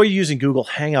 I've enjoyed using Google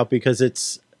Hangout because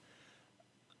it's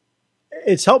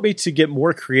helped me to get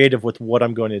more creative with what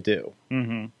I'm going to do.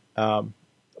 Mm-hmm.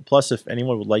 Plus, if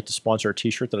anyone would like to sponsor a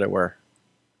T-shirt that I wear,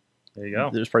 there you go.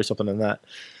 There's probably something in that.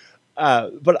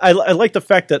 But I like the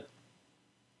fact that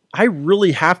I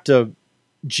really have to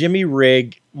jimmy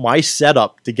rig my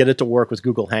setup to get it to work with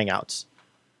Google Hangouts.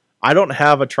 I don't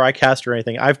have a TriCast or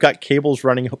anything. I've got cables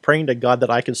running, praying to God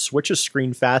that I can switch a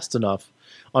screen fast enough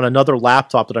on another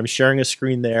laptop that I'm sharing a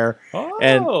screen there. Oh.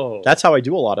 And that's how I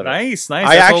do a lot of it. Nice.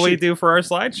 That's what we do for our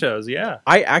slideshows, yeah.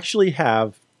 I actually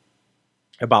have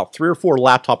about 3 or 4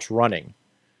 laptops running.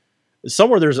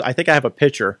 Somewhere I think I have a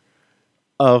picture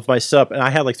of my setup, and I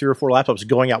had like 3 or 4 laptops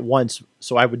going at once,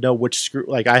 so I would know which screw,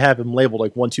 like I have them labeled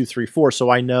like 1, 2, 3, 4,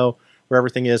 so I know where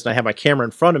everything is, and I have my camera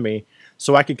in front of me.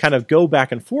 So I can kind of go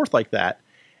back and forth like that.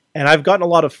 And I've gotten a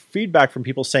lot of feedback from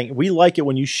people saying, we like it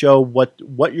when you show what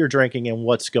you're drinking and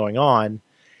what's going on.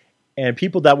 And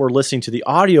people that were listening to the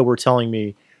audio were telling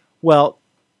me, well,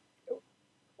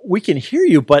 we can hear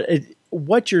you, but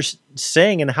what you're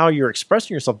saying and how you're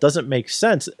expressing yourself doesn't make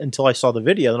sense until I saw the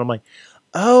video. And I'm like,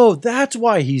 oh, that's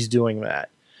why he's doing that.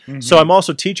 Mm-hmm. So I'm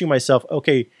also teaching myself,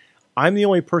 okay, I'm the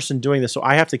only person doing this, so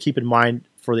I have to keep in mind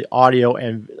for the audio,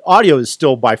 and audio is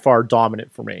still by far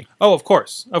dominant for me. Oh, of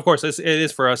course, it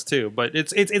is for us too. But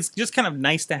it's just kind of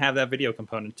nice to have that video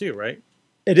component too, right?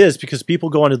 It is, because people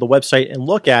go onto the website and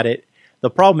look at it.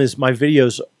 The problem is my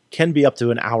videos can be up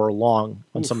to an hour long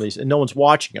on some of these, and no one's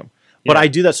watching them. But I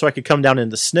do that so I could come down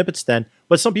into snippets then.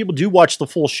 But some people do watch the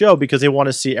full show because they want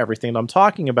to see everything that I'm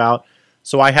talking about.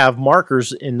 So I have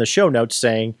markers in the show notes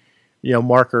saying,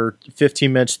 marker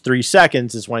 15 minutes, 3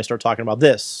 seconds is when I start talking about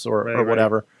this or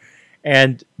whatever. Right.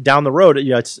 And down the road,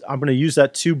 I'm going to use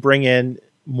that to bring in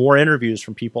more interviews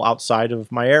from people outside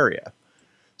of my area.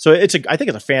 So I think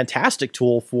it's a fantastic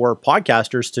tool for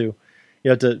podcasters to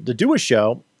do a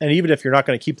show. And even if you're not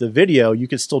going to keep the video, you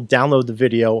can still download the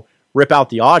video, rip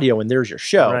out the audio, and there's your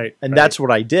show. Right, and that's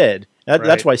what I did.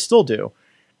 That's what I still do.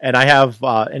 And I have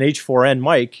an H4n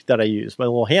mic that I use, my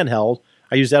little handheld.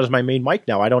 I use that as my main mic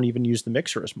now. I don't even use the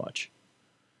mixer as much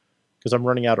because I'm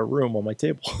running out of room on my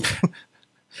table.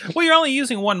 Well, you're only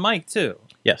using one mic too.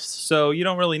 Yes. So you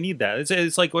don't really need that.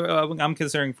 It's like I'm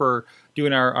considering for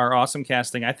doing our awesome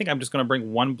casting. I think I'm just going to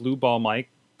bring one blue ball mic.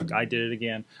 I did it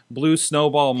again. Blue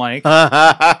snowball mic.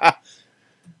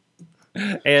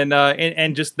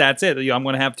 And just that's it. I'm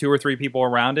going to have 2 or 3 people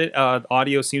around it.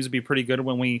 Audio seems to be pretty good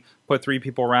when we put 3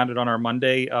 people around it on our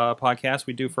Monday podcast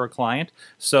we do for a client.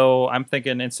 So I'm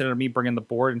thinking instead of me bringing the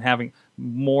board and having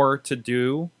more to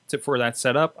do for that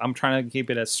setup, I'm trying to keep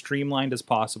it as streamlined as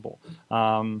possible.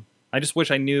 I just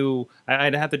wish I knew.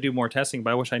 I'd have to do more testing,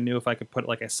 but I wish I knew if I could put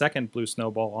like a second blue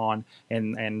snowball on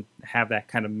and have that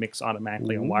kind of mix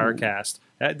automatically on Wirecast.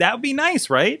 That would be nice,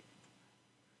 right?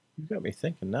 You got me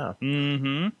thinking now.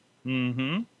 Mm-hmm.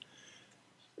 Mm-hmm.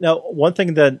 Now, one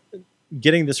thing that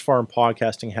getting this far in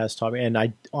podcasting has taught me, and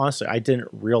I honestly, I didn't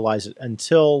realize it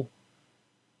until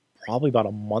probably about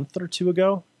a month or two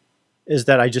ago, is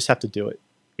that I just have to do it.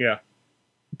 Yeah.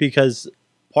 Because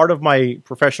part of my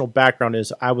professional background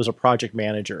is I was a project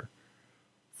manager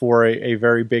for a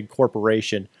very big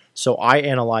corporation. So I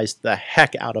analyze the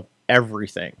heck out of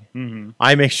everything. Mm-hmm.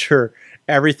 I make sure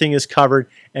everything is covered.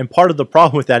 And part of the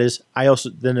problem with that is I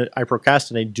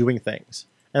procrastinate doing things.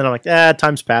 And I'm like,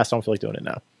 time's passed. I don't feel like doing it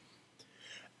now.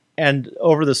 And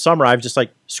over the summer, I've just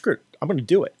like, screw it. I'm going to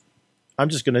do it. I'm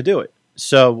just going to do it.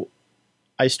 So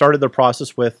I started the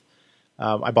process with,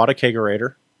 I bought a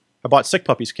kegerator. I bought Sick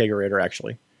Puppy's kegerator,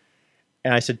 actually.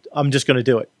 And I said, I'm just going to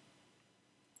do it.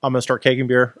 I'm going to start kegging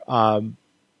beer.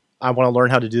 I want to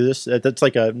learn how to do this. That's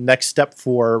like a next step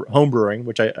for homebrewing,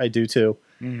 which I do too,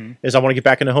 is I want to get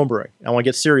back into homebrewing. I want to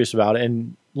get serious about it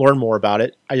and learn more about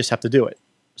it. I just have to do it.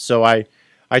 So I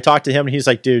talked to him, and he's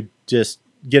like, dude, just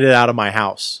get it out of my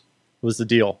house was the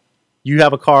deal. You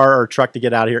have a car or a truck to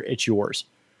get out of here, it's yours.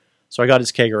 So I got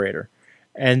his kegerator.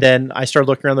 And then I started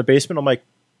looking around the basement. I'm like,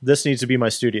 this needs to be my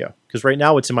studio. Because right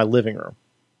now it's in my living room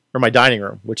or my dining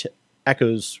room, which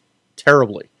echoes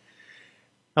terribly.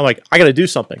 I'm like, I got to do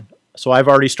something. So I've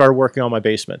already started working on my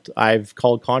basement. I've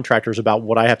called contractors about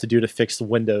what I have to do to fix the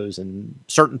windows and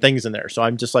certain things in there. So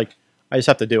I'm just like, I just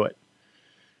have to do it.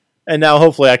 And now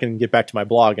hopefully I can get back to my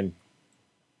blog and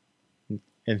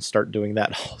start doing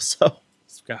that also.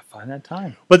 Just got to find that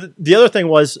time. But the other thing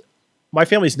was, my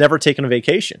family's never taken a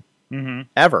vacation.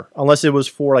 Ever, unless it was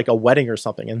for like a wedding or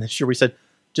something. And this year we said,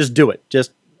 just do it.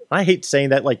 I hate saying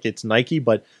that like it's Nike,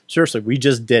 but seriously, we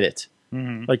just did it.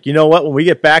 Like, you know what? When we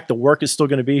get back, the work is still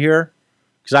going to be here.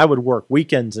 Because I would work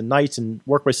weekends and nights and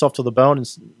work myself to the bone. And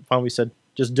finally we said,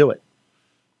 just do it.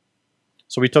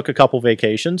 So we took a couple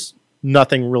vacations.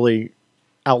 Nothing really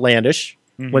outlandish.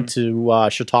 Went to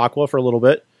Chautauqua for a little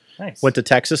bit. Nice. Went to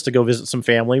Texas to go visit some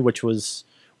family, which was,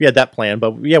 we had that plan.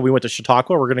 But yeah, we went to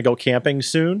Chautauqua. We're going to go camping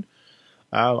soon.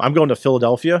 I'm going to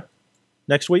Philadelphia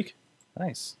next week.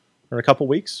 Nice. Or a couple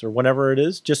weeks or whenever it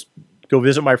is. Just go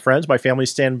visit my friends. My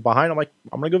family's standing behind. I'm like,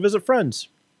 I'm going to go visit friends.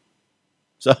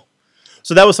 So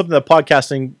that was something that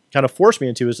podcasting kind of forced me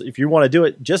into, is if you want to do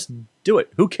it, just do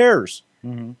it. Who cares?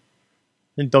 And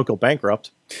don't go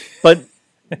bankrupt. But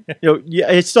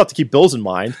yeah, it's still have to keep bills in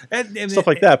mind, and stuff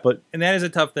like that. But that is a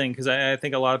tough thing, because I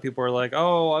think a lot of people are like,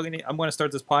 oh, I'm going to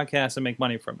start this podcast and make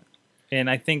money from it. And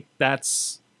I think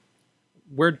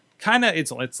we're kind of,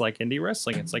 it's like indie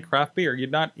wrestling. It's like craft beer. You're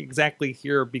not exactly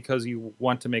here because you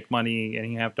want to make money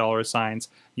and you have dollar signs.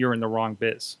 You're in the wrong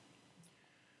biz.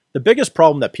 The biggest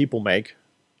problem that people make,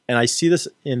 and I see this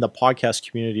in the podcast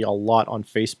community a lot on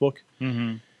Facebook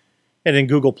and in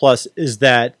Google Plus, is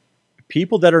that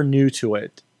people that are new to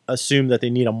it assume that they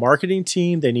need a marketing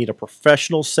team, they need a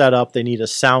professional setup, they need a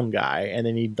sound guy, and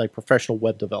they need like professional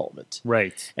web development.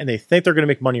 Right. And they think they're going to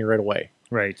make money right away.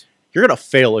 Right. You're going to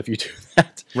fail if you do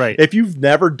that. Right. If you've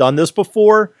never done this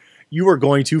before, you are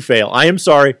going to fail. I am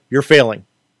sorry, you're failing. I'm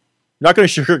not going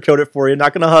to sugarcoat it for you,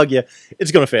 not going to hug you.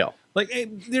 It's going to fail. Like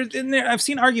I've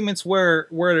seen arguments where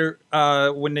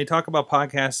when they talk about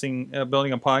podcasting,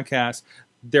 building a podcast,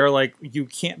 they're like, you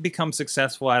can't become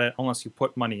successful at it unless you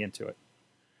put money into it.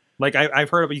 Like I've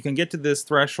heard of it, you can get to this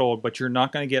threshold, but you're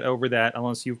not going to get over that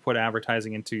unless you've put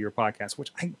advertising into your podcast,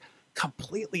 which I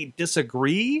completely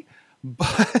disagree.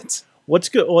 But what's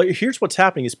good? Well, here's what's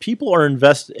happening is people are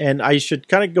investing, and I should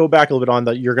kind of go back a little bit on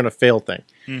the you're going to fail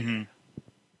thing.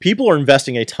 People are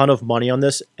investing a ton of money on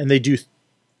this, and they do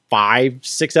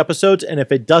 5-6 episodes, and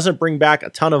if it doesn't bring back a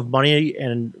ton of money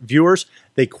and viewers,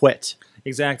 they quit.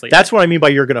 Exactly. That's what I mean by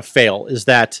you're going to fail, is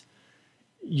that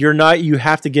you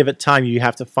have to give it time. You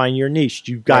have to find your niche.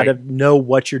 You've got to know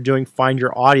what you're doing, find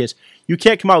your audience. You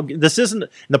can't come out. This isn't,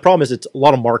 and the problem is it's a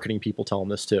lot of marketing people tell them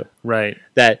this too. Right.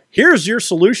 That here's your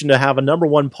solution to have a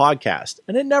 #1 podcast.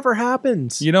 And it never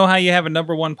happens. You know how you have a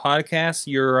 #1 podcast?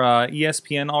 You're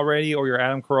ESPN already, or you're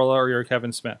Adam Carolla, or you're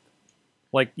Kevin Smith.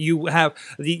 Like you have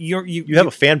you have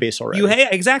a fan base already.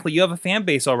 Exactly. You have a fan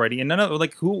base already, and none of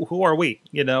like who are we?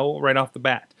 Right off the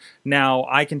bat. Now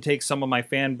I can take some of my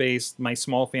fan base, my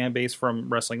small fan base from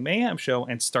Wrestling Mayhem show,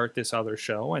 and start this other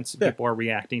show, and people are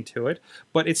reacting to it.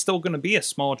 But it's still going to be a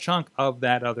small chunk of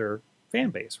that other fan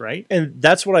base, right? And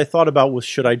that's what I thought about with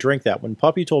Should I Drink That? When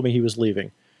Puppy told me he was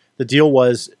leaving, the deal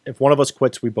was if one of us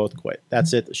quits, we both quit.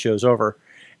 That's it. The show's over.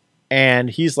 And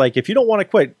he's like, if you don't want to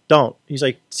quit, don't. He's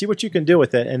like, see what you can do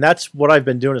with it. And that's what I've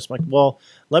been doing. It's like, well,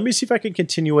 let me see if I can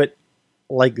continue it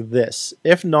like this.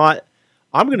 If not,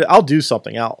 I'll do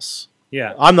something else.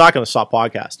 Yeah. I'm not going to stop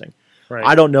podcasting. Right.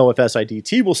 I don't know if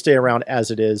SIDT will stay around as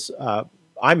it is.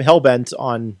 I'm hell-bent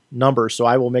on numbers, so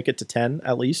I will make it to 10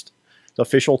 at least. the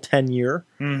official 10-year,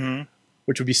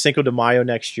 which would be Cinco de Mayo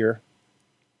next year.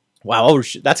 Wow, oh,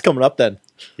 that's coming up then.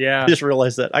 Yeah. I just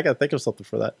realized that. I got to think of something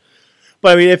for that.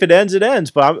 But I mean, if it ends, it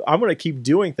ends. But I'm going to keep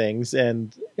doing things,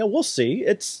 and we'll see.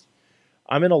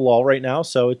 I'm in a lull right now,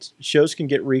 so shows can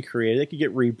get recreated, they can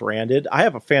get rebranded. I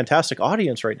have a fantastic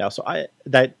audience right now, so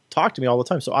that talk to me all the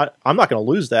time. So I'm not going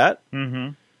to lose that.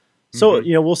 So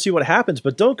we'll see what happens.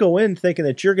 But don't go in thinking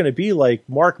that you're going to be like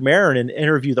Mark Maron and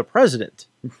interview the president.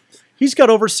 He's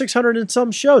got over 600 and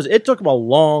some shows. It took him a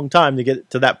long time to get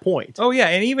to that point. Oh yeah,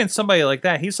 and even somebody like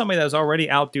that, he's somebody that was already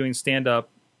out doing stand-up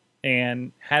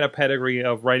and had a pedigree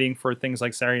of writing for things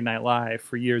like Saturday Night Live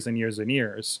for years and years and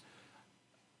years.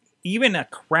 Even a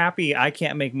crappy I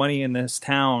can't make money in this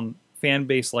town fan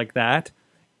base like that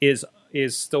is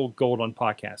still gold on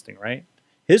podcasting, right?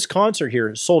 His concert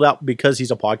here sold out because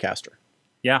he's a podcaster.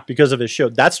 Yeah. Because of his show.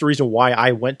 That's the reason why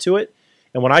I went to it.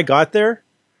 And when I got there,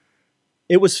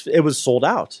 it was sold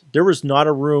out. There was not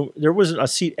a room, there wasn't a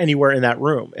seat anywhere in that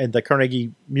room in the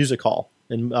Carnegie Music Hall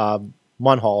in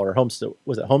Munhall or Homestead.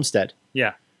 Was it Homestead?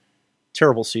 Yeah.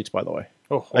 Terrible seats, by the way.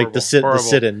 Oh, horrible, like the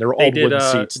sit-in. They were all wooden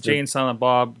seats. Jay and Silent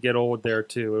Bob Get Old there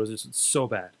too. It was just so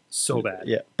bad. So bad.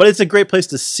 Yeah. But it's a great place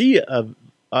to see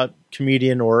a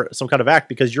comedian or some kind of act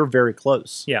because you're very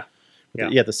close. Yeah.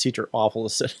 Yeah, the seats are awful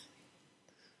to sit.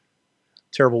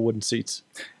 Terrible wooden seats.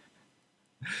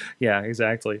 Yeah,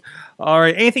 exactly. All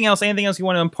right. Anything else you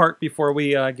want to impart before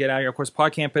we get out of here? Of course,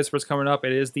 Podcamp Pittsburgh's coming up.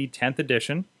 It is the 10th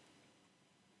edition.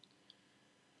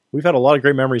 We've had a lot of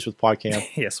great memories with Podcamp.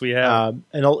 Yes, we have.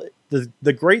 And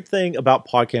the great thing about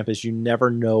Podcamp is you never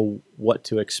know what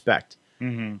to expect.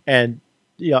 And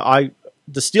to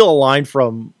steal a line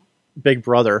from Big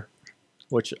Brother,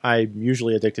 which I'm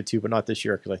usually addicted to, but not this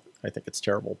year because I think it's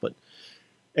terrible. But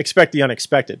expect the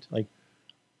unexpected. Like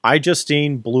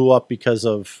Justine blew up because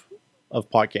of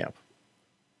Podcamp.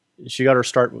 She got her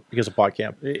start because of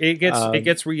Podcamp. It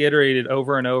gets reiterated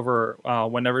over and over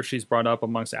whenever she's brought up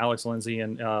amongst Alex Lindsay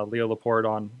and Leo Laporte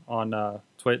on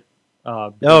Twit.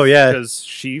 Because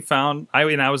she found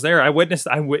I was there. I witnessed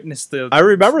the. I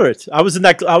remember it. I was in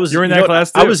that. You were in that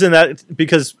class too. I was in that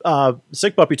because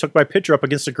Sick Puppy took my picture up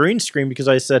against a green screen because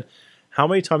I said, "How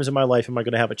many times in my life am I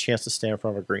going to have a chance to stand in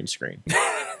front of a green screen?"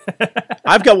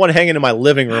 I've got one hanging in my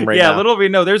living room right now. Yeah, little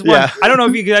bit. No, there's one. Yeah. I don't know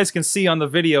if you guys can see on the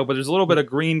video, but there's a little bit of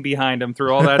green behind him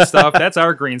through all that stuff. That's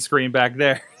our green screen back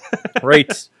there. Right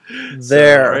there.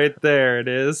 So right there it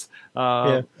is.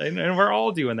 And we're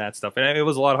all doing that stuff. And it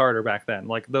was a lot harder back then.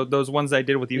 Like those ones I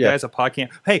did with you guys at Podcamp.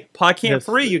 Hey, Podcamp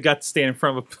 3, you got to stand in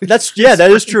front of a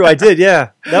that is true. I did,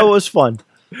 yeah. That was fun.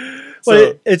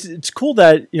 But it's cool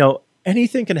that,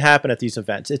 anything can happen at these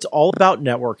events. It's all about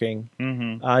networking.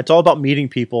 It's all about meeting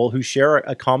people who share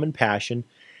a common passion.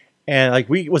 And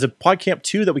was it Podcamp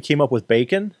 2 that we came up with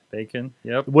bacon? Bacon,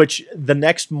 yep. Which the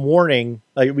next morning,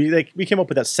 we came up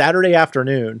with that Saturday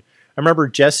afternoon. I remember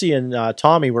Jesse and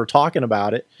Tommy were talking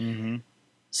about it.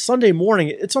 Sunday morning,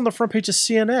 it's on the front page of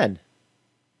CNN.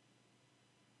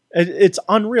 It's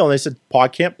unreal. And they said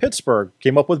Podcamp Pittsburgh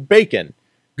came up with bacon.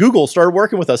 Google started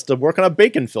working with us to work on a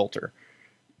bacon filter.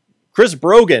 Chris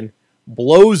Brogan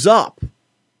blows up,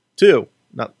 too.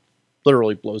 Not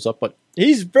literally blows up, but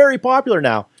he's very popular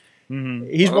now.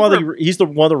 He's one of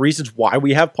the reasons why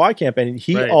we have Podcamp, and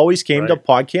he always came to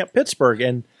Podcamp Pittsburgh.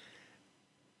 And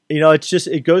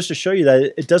it goes to show you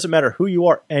that it doesn't matter who you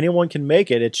are; anyone can make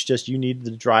it. It's just you need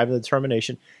the drive and the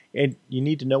determination, and you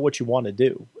need to know what you want to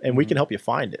do, and we can help you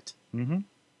find it. A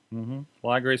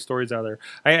lot of great stories out there.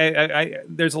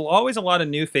 There's always a lot of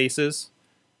new faces.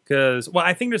 Because,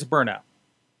 I think there's a burnout.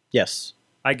 Yes.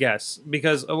 I guess.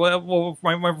 Because,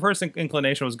 my first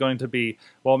inclination was going to be,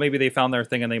 maybe they found their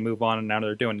thing and they move on and now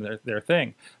they're doing their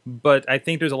thing. But I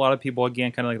think there's a lot of people,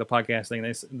 again, kind of like the podcast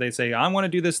thing. They say, I want to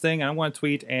do this thing, I want to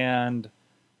tweet, and,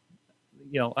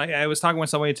 I was talking with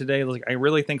somebody today, I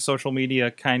really think social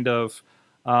media kind of,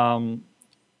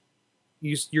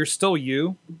 you're still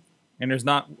you, and there's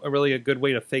not really a good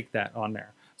way to fake that on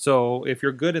there. So if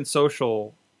you're good in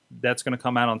social, that's going to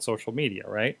come out on social media,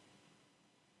 right?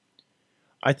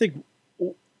 I think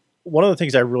one of the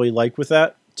things I really like with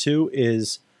that, too,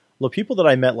 is the people that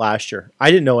I met last year.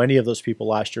 I didn't know any of those people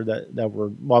last year that were,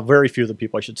 very few of the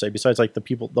people, I should say, besides the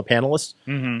panelists.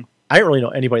 I didn't really know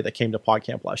anybody that came to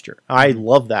Podcamp last year. I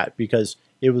love that because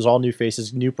it was all new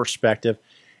faces, new perspective.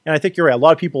 And I think you're right. A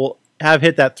lot of people have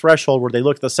hit that threshold where they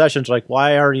look at the sessions like,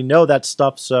 I already know that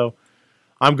stuff, so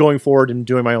I'm going forward and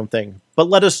doing my own thing. But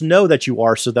let us know that you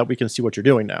are so that we can see what you're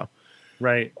doing now.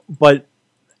 Right. But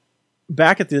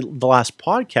back at the last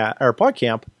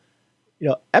Podcamp,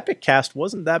 Epicast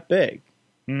wasn't that big.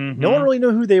 No one really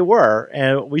knew who they were.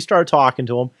 And we started talking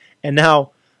to them. And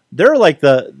now they're like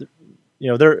they're,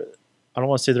 I don't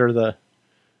want to say they're the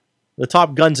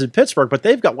top guns in Pittsburgh, but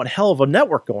they've got one hell of a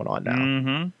network going on now.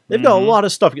 Mm-hmm. They've got a lot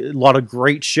of stuff, a lot of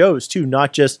great shows too.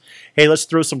 Not just, hey, let's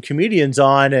throw some comedians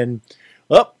on and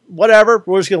whatever,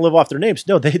 we're just going to live off their names.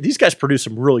 No, these guys produce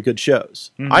some really good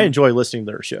shows. Mm-hmm. I enjoy listening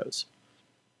to their shows.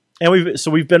 And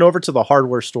we've been over to the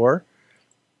hardware store.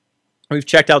 We've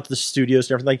checked out the studios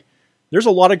and everything. Like, there's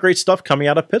a lot of great stuff coming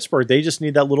out of Pittsburgh. They just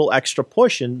need that little extra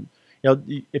push. And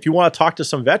if you want to talk to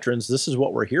some veterans, this is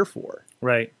what we're here for.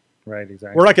 Right,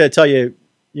 exactly. We're not going to tell you,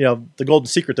 the golden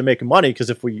secret to making money, because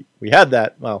if we had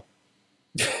that, well,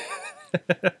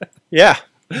 yeah,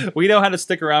 we know how to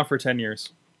stick around for 10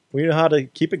 years. We know how to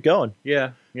keep it going.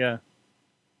 Yeah.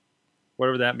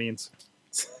 Whatever that means.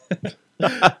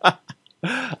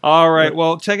 All right.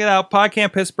 Well, check it out.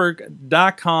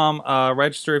 PodcampPittsburgh.com.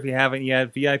 Register if you haven't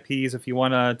yet. VIPs if you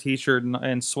want a t-shirt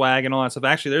and swag and all that stuff.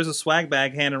 Actually, there's a swag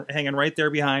bag hanging right there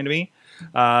behind me.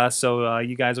 So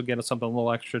you guys will get something a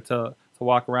little extra to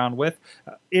walk around with.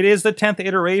 It is the 10th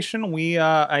iteration.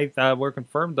 We're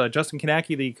confirmed. Justin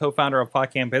Kanacki, the co-founder of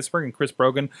Podcamp Pittsburgh, and Chris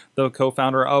Brogan, the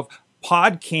co-founder of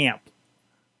Podcamp,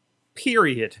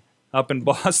 period, up in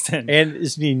Boston. And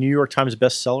isn't he New York Times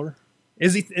bestseller?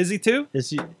 Is he too?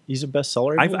 He's a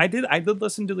bestseller? I did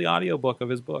listen to the audiobook of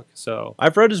his book. So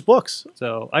I've read his books.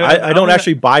 So I don't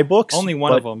actually buy books. Only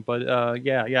one of them, but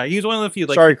yeah. He's one of the few.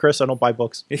 Sorry, Chris, I don't buy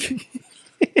books.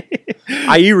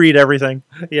 I e-read everything.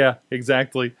 Yeah,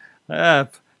 exactly.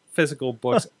 Physical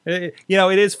books. It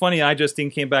is funny. Justine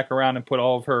came back around and put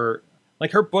all of her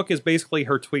book is basically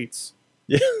her tweets.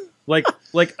 Yeah.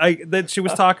 That she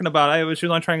was talking about. She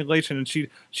was on Triangulation, and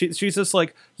she's just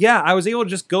like, yeah, I was able to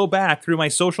just go back through my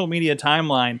social media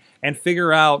timeline and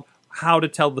figure out how to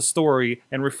tell the story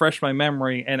and refresh my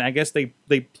memory. And I guess they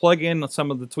plug in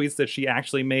some of the tweets that she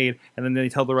actually made, and then they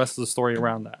tell the rest of the story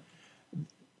around that.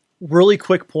 Really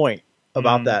quick point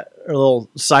about that, or a little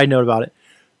side note about it.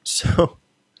 So,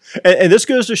 and this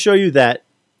goes to show you that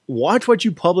watch what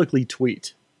you publicly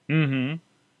tweet. Mm-hmm.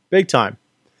 Big time.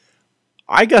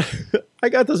 I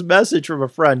got this message from a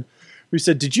friend who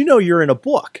said, "Did you know you're in a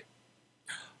book?"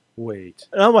 Wait.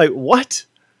 And I'm like, "What?"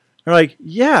 They're like,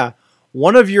 "Yeah,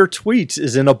 one of your tweets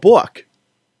is in a book."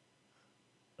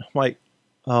 I'm like,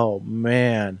 "Oh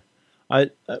man."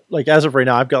 As of right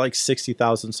now, I've got like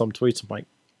 60,000 some tweets. I'm like,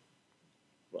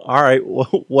 "All right,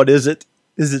 what is it?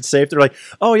 Is it safe?" They're like,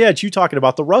 "Oh yeah, it's you talking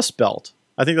about the Rust Belt."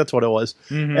 I think that's what it was.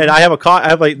 Mm-hmm. And I have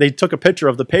they took a picture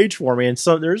of the page for me, and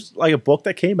so there's like a book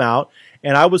that came out,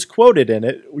 and I was quoted in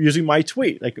it using my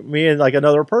tweet, like me and like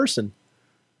another person.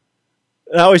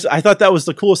 And I thought that was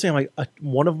the coolest thing. I'm like,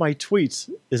 one of my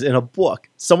tweets is in a book.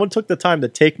 Someone took the time to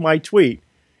take my tweet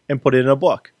and put it in a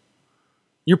book.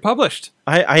 You're published.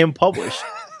 I am published.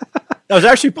 I was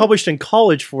actually published in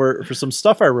college for some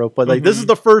stuff I wrote, but this is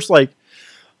the first like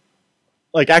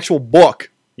actual book.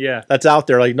 Yeah, that's out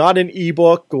there, like not an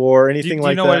ebook or anything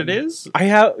like that. Do you know what it is? I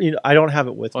have, I don't have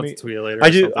it with me. I'll tweet it later. I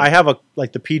do. I have the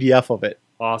PDF of it.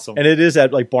 Awesome, and it is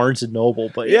at like Barnes and Noble.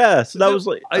 But yeah, so that was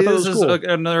like this is cool.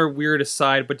 Another weird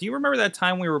aside. But do you remember that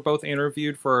time we were both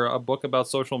interviewed for a book about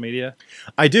social media?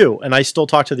 I do, and I still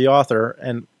talk to the author,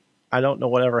 and I don't know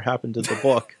whatever happened to the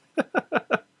book.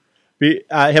 Him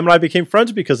and I became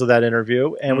friends because of that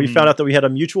interview, and we found out that we had a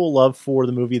mutual love for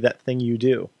the movie That Thing You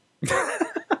Do.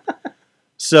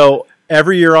 So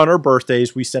every year on our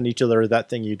birthdays, we send each other That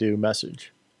Thing You Do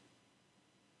message.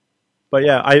 But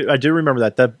yeah, I do remember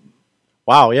that.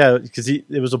 Wow, yeah, because it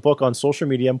was a book on social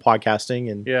media and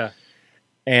podcasting,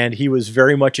 and he was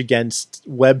very much against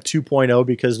Web 2.0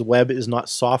 because the web is not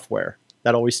software.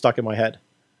 That always stuck in my head.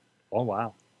 Oh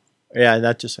wow, yeah, and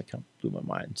that just kind of blew my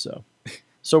mind.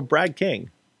 So Brad King,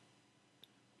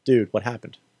 dude, what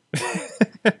happened?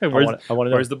 I want to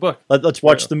know. Where's the book? Let's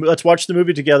watch the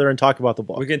movie together and talk about the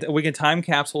book. We can time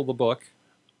capsule the book.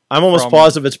 I'm almost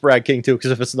positive it's Brad King too,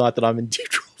 because if it's not, then I'm in deep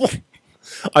trouble.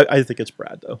 I think it's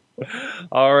Brad though.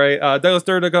 All right,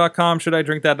 DouglasDerda.com,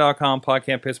 ShouldIDrinkThat.com,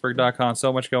 PodcampPittsburgh.com.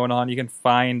 So much going on. You can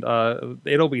find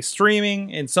it'll be streaming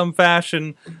in some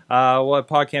fashion.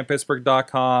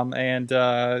 PodcampPittsburgh.com and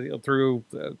through.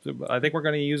 I think we're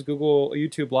going to use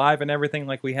YouTube Live and everything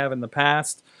like we have in the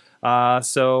past.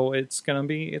 So it's gonna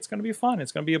be fun.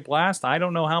 It's gonna be a blast. I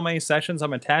don't know how many sessions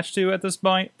I'm attached to at this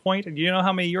point. Do you know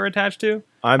how many you're attached to?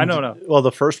 I don't know. Well,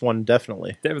 the first one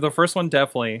definitely. The first one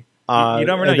definitely. You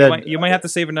don't know. You might have to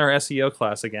save another SEO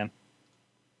class again.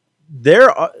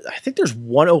 I think there's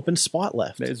one open spot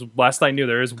left. Last I knew,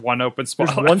 there is one open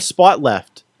spot. There's one spot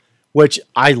left, which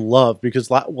I love because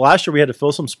last year we had to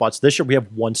fill some spots. This year we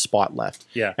have one spot left.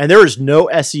 Yeah, and there is no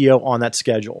SEO on that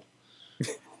schedule.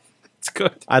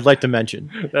 good. I'd like to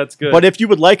mention. That's good. But if you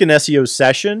would like an SEO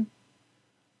session,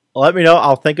 let me know.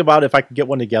 I'll think about if I can get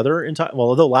one together in time. Well,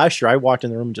 although last year I walked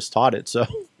in the room and just taught it, so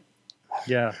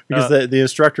yeah, because the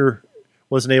instructor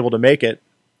wasn't able to make it,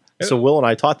 so Will and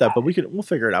I taught that. But we'll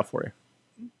figure it out for you.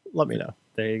 Let me know.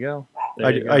 There you go.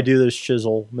 I do this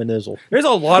chisel manizzle. There's a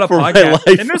lot of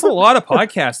podcasting, and there's a lot of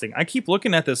podcasting. I keep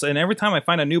looking at this, and every time I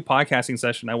find a new podcasting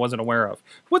session I wasn't aware of.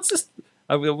 What's this?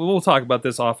 We'll talk about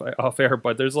this off air,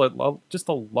 but there's just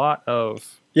a lot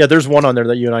of. Yeah, there's one on there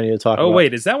that you and I need to talk about. Oh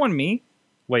wait, is that one me?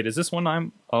 Wait, is this one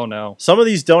I'm? Oh no. Some of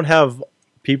these don't have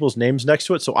people's names next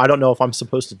to it, so I don't know if I'm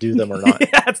supposed to do them or not.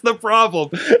 Yeah, that's the problem.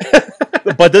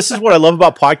 But this is what I love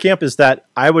about Podcamp is that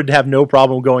I would have no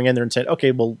problem going in there and saying,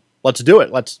 okay, well, let's do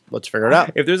it. Let's figure it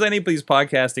out. If there's any of these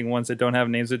podcasting ones that don't have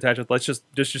names attached with, let's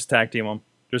just tag team them.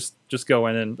 Just go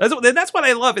in, and that's what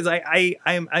I love. Is I'm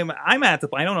at the.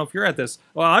 I don't know if you're at this.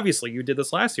 Well, obviously you did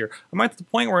this last year. I'm at the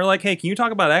point where like, hey, can you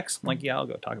talk about X? I'm like, yeah, I'll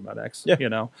go talk about X. Yeah. You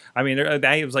know, I mean,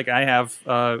 it was like I have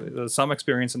some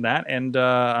experience in that,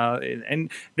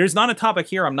 and there's not a topic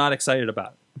here I'm not excited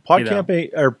about.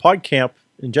 Podcamp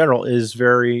in general is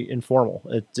very informal.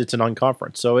 It's an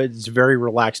unconference, so it's a very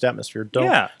relaxed atmosphere.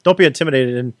 Don't be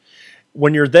intimidated, and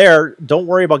when you're there, don't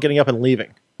worry about getting up and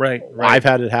leaving. Right. I've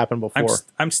had it happen before.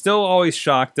 I'm still always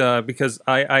shocked because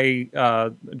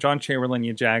John Chamberlain,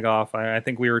 you jag off. I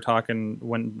think we were talking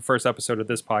when the first episode of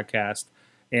this podcast,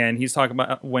 and he's talking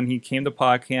about when he came to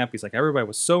PodCamp. He's like, everybody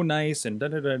was so nice and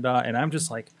and I'm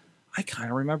just like, I kind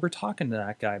of remember talking to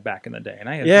that guy back in the day, and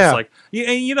I just like,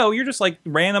 you're just like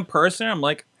random person. I'm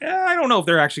like, I don't know if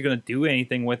they're actually going to do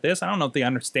anything with this. I don't know if they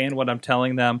understand what I'm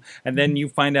telling them, and then you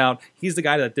find out he's the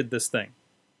guy that did this thing,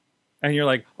 and you're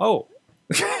like, oh.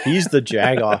 He's the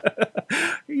jagoff.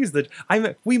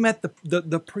 We met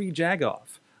the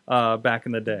pre-jagoff back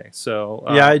in the day. So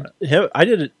I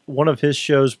did one of his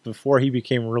shows before he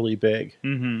became really big.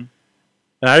 Mm-hmm.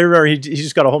 And I remember he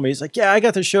just got a hold of me. He's like, yeah, I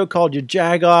got this show called You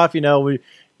Jagoff.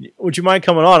 Would you mind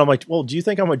coming on? I'm like, well, do you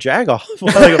think I'm a jagoff?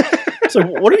 So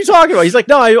what are you talking about? He's like,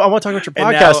 no, I want to talk about your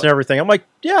podcast and everything. I'm like,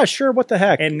 yeah, sure. What the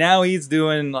heck? And now he's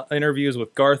doing interviews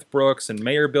with Garth Brooks and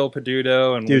Mayor Bill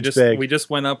Peduto, and we just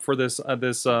went up for this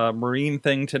Marine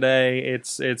thing today.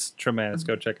 It's tremendous.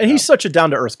 Go check it out. And he's such a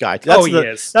down to earth guy. He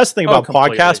is. That's the thing about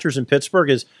podcasters in Pittsburgh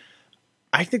is,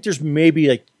 I think there's maybe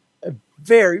like a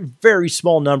very, very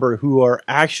small number who are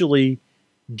actually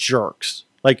jerks,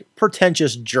 like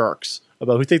pretentious jerks,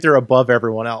 about who think they're above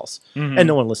everyone else, and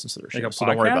no one listens to their show. Like a so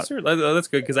don't worry about it. That's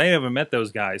good because I haven't met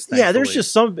those guys. Thankfully. Yeah, there's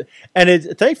just some, and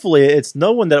thankfully it's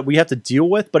no one that we have to deal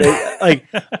with. But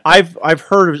I've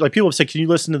heard of, like, people have said, "Can you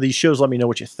listen to these shows? Let me know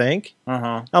what you think."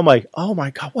 I'm like, oh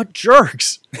my god, what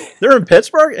jerks! They're in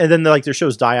Pittsburgh, and then their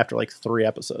shows die after like 3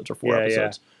 episodes or 4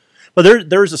 episodes. Yeah.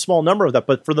 But there's a small number of that.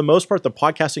 But for the most part, the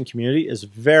podcasting community is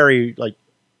very like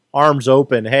arms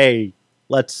open. Hey,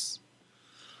 let's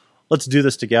do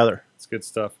this together. Good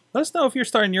stuff. Let us know if you're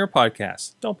starting your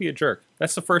podcast. Don't be a jerk.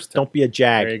 That's the first tip. Don't be a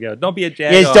jag. There you go. Don't be a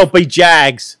jag. Yes, don't be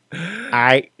jags. All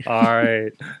right. All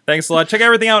right. Thanks a lot. Check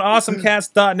everything out.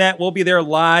 Awesomecast.net. We'll be there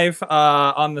live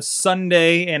on the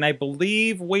Sunday, and I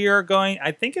believe we are going.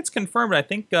 I think it's confirmed. I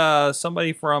think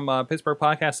somebody from Pittsburgh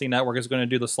Podcasting Network is going to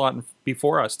do the slot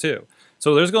before us too.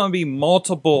 So there's going to be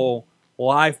multiple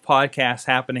live podcasts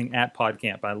happening at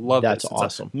Podcamp. I love this. That's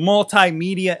awesome. It's a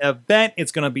multimedia event.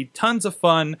 It's going to be tons of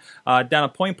fun down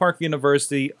at Point Park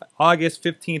University, August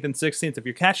 15th and 16th. If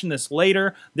you're catching this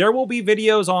later, there will be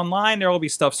videos online. There will be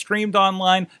stuff streamed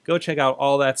online. Go check out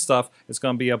all that stuff. It's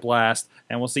going to be a blast.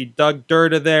 And we'll see Doug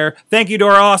Derda there. Thank you to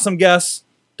our awesome guests.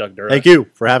 Doug Derda. Thank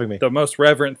you for having me. The most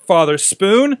reverend Father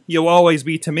Spoon. You'll always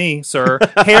be to me, sir.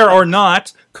 Hair or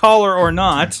not, collar or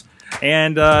not.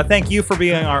 And thank you for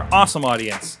being our awesome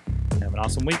audience. Have an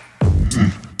awesome week.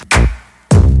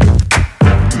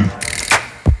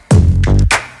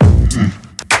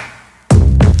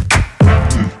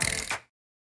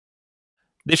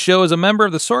 This show is a member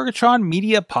of the Sorgatron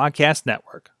Media Podcast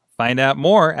Network. Find out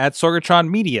more at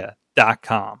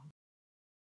sorgatronmedia.com.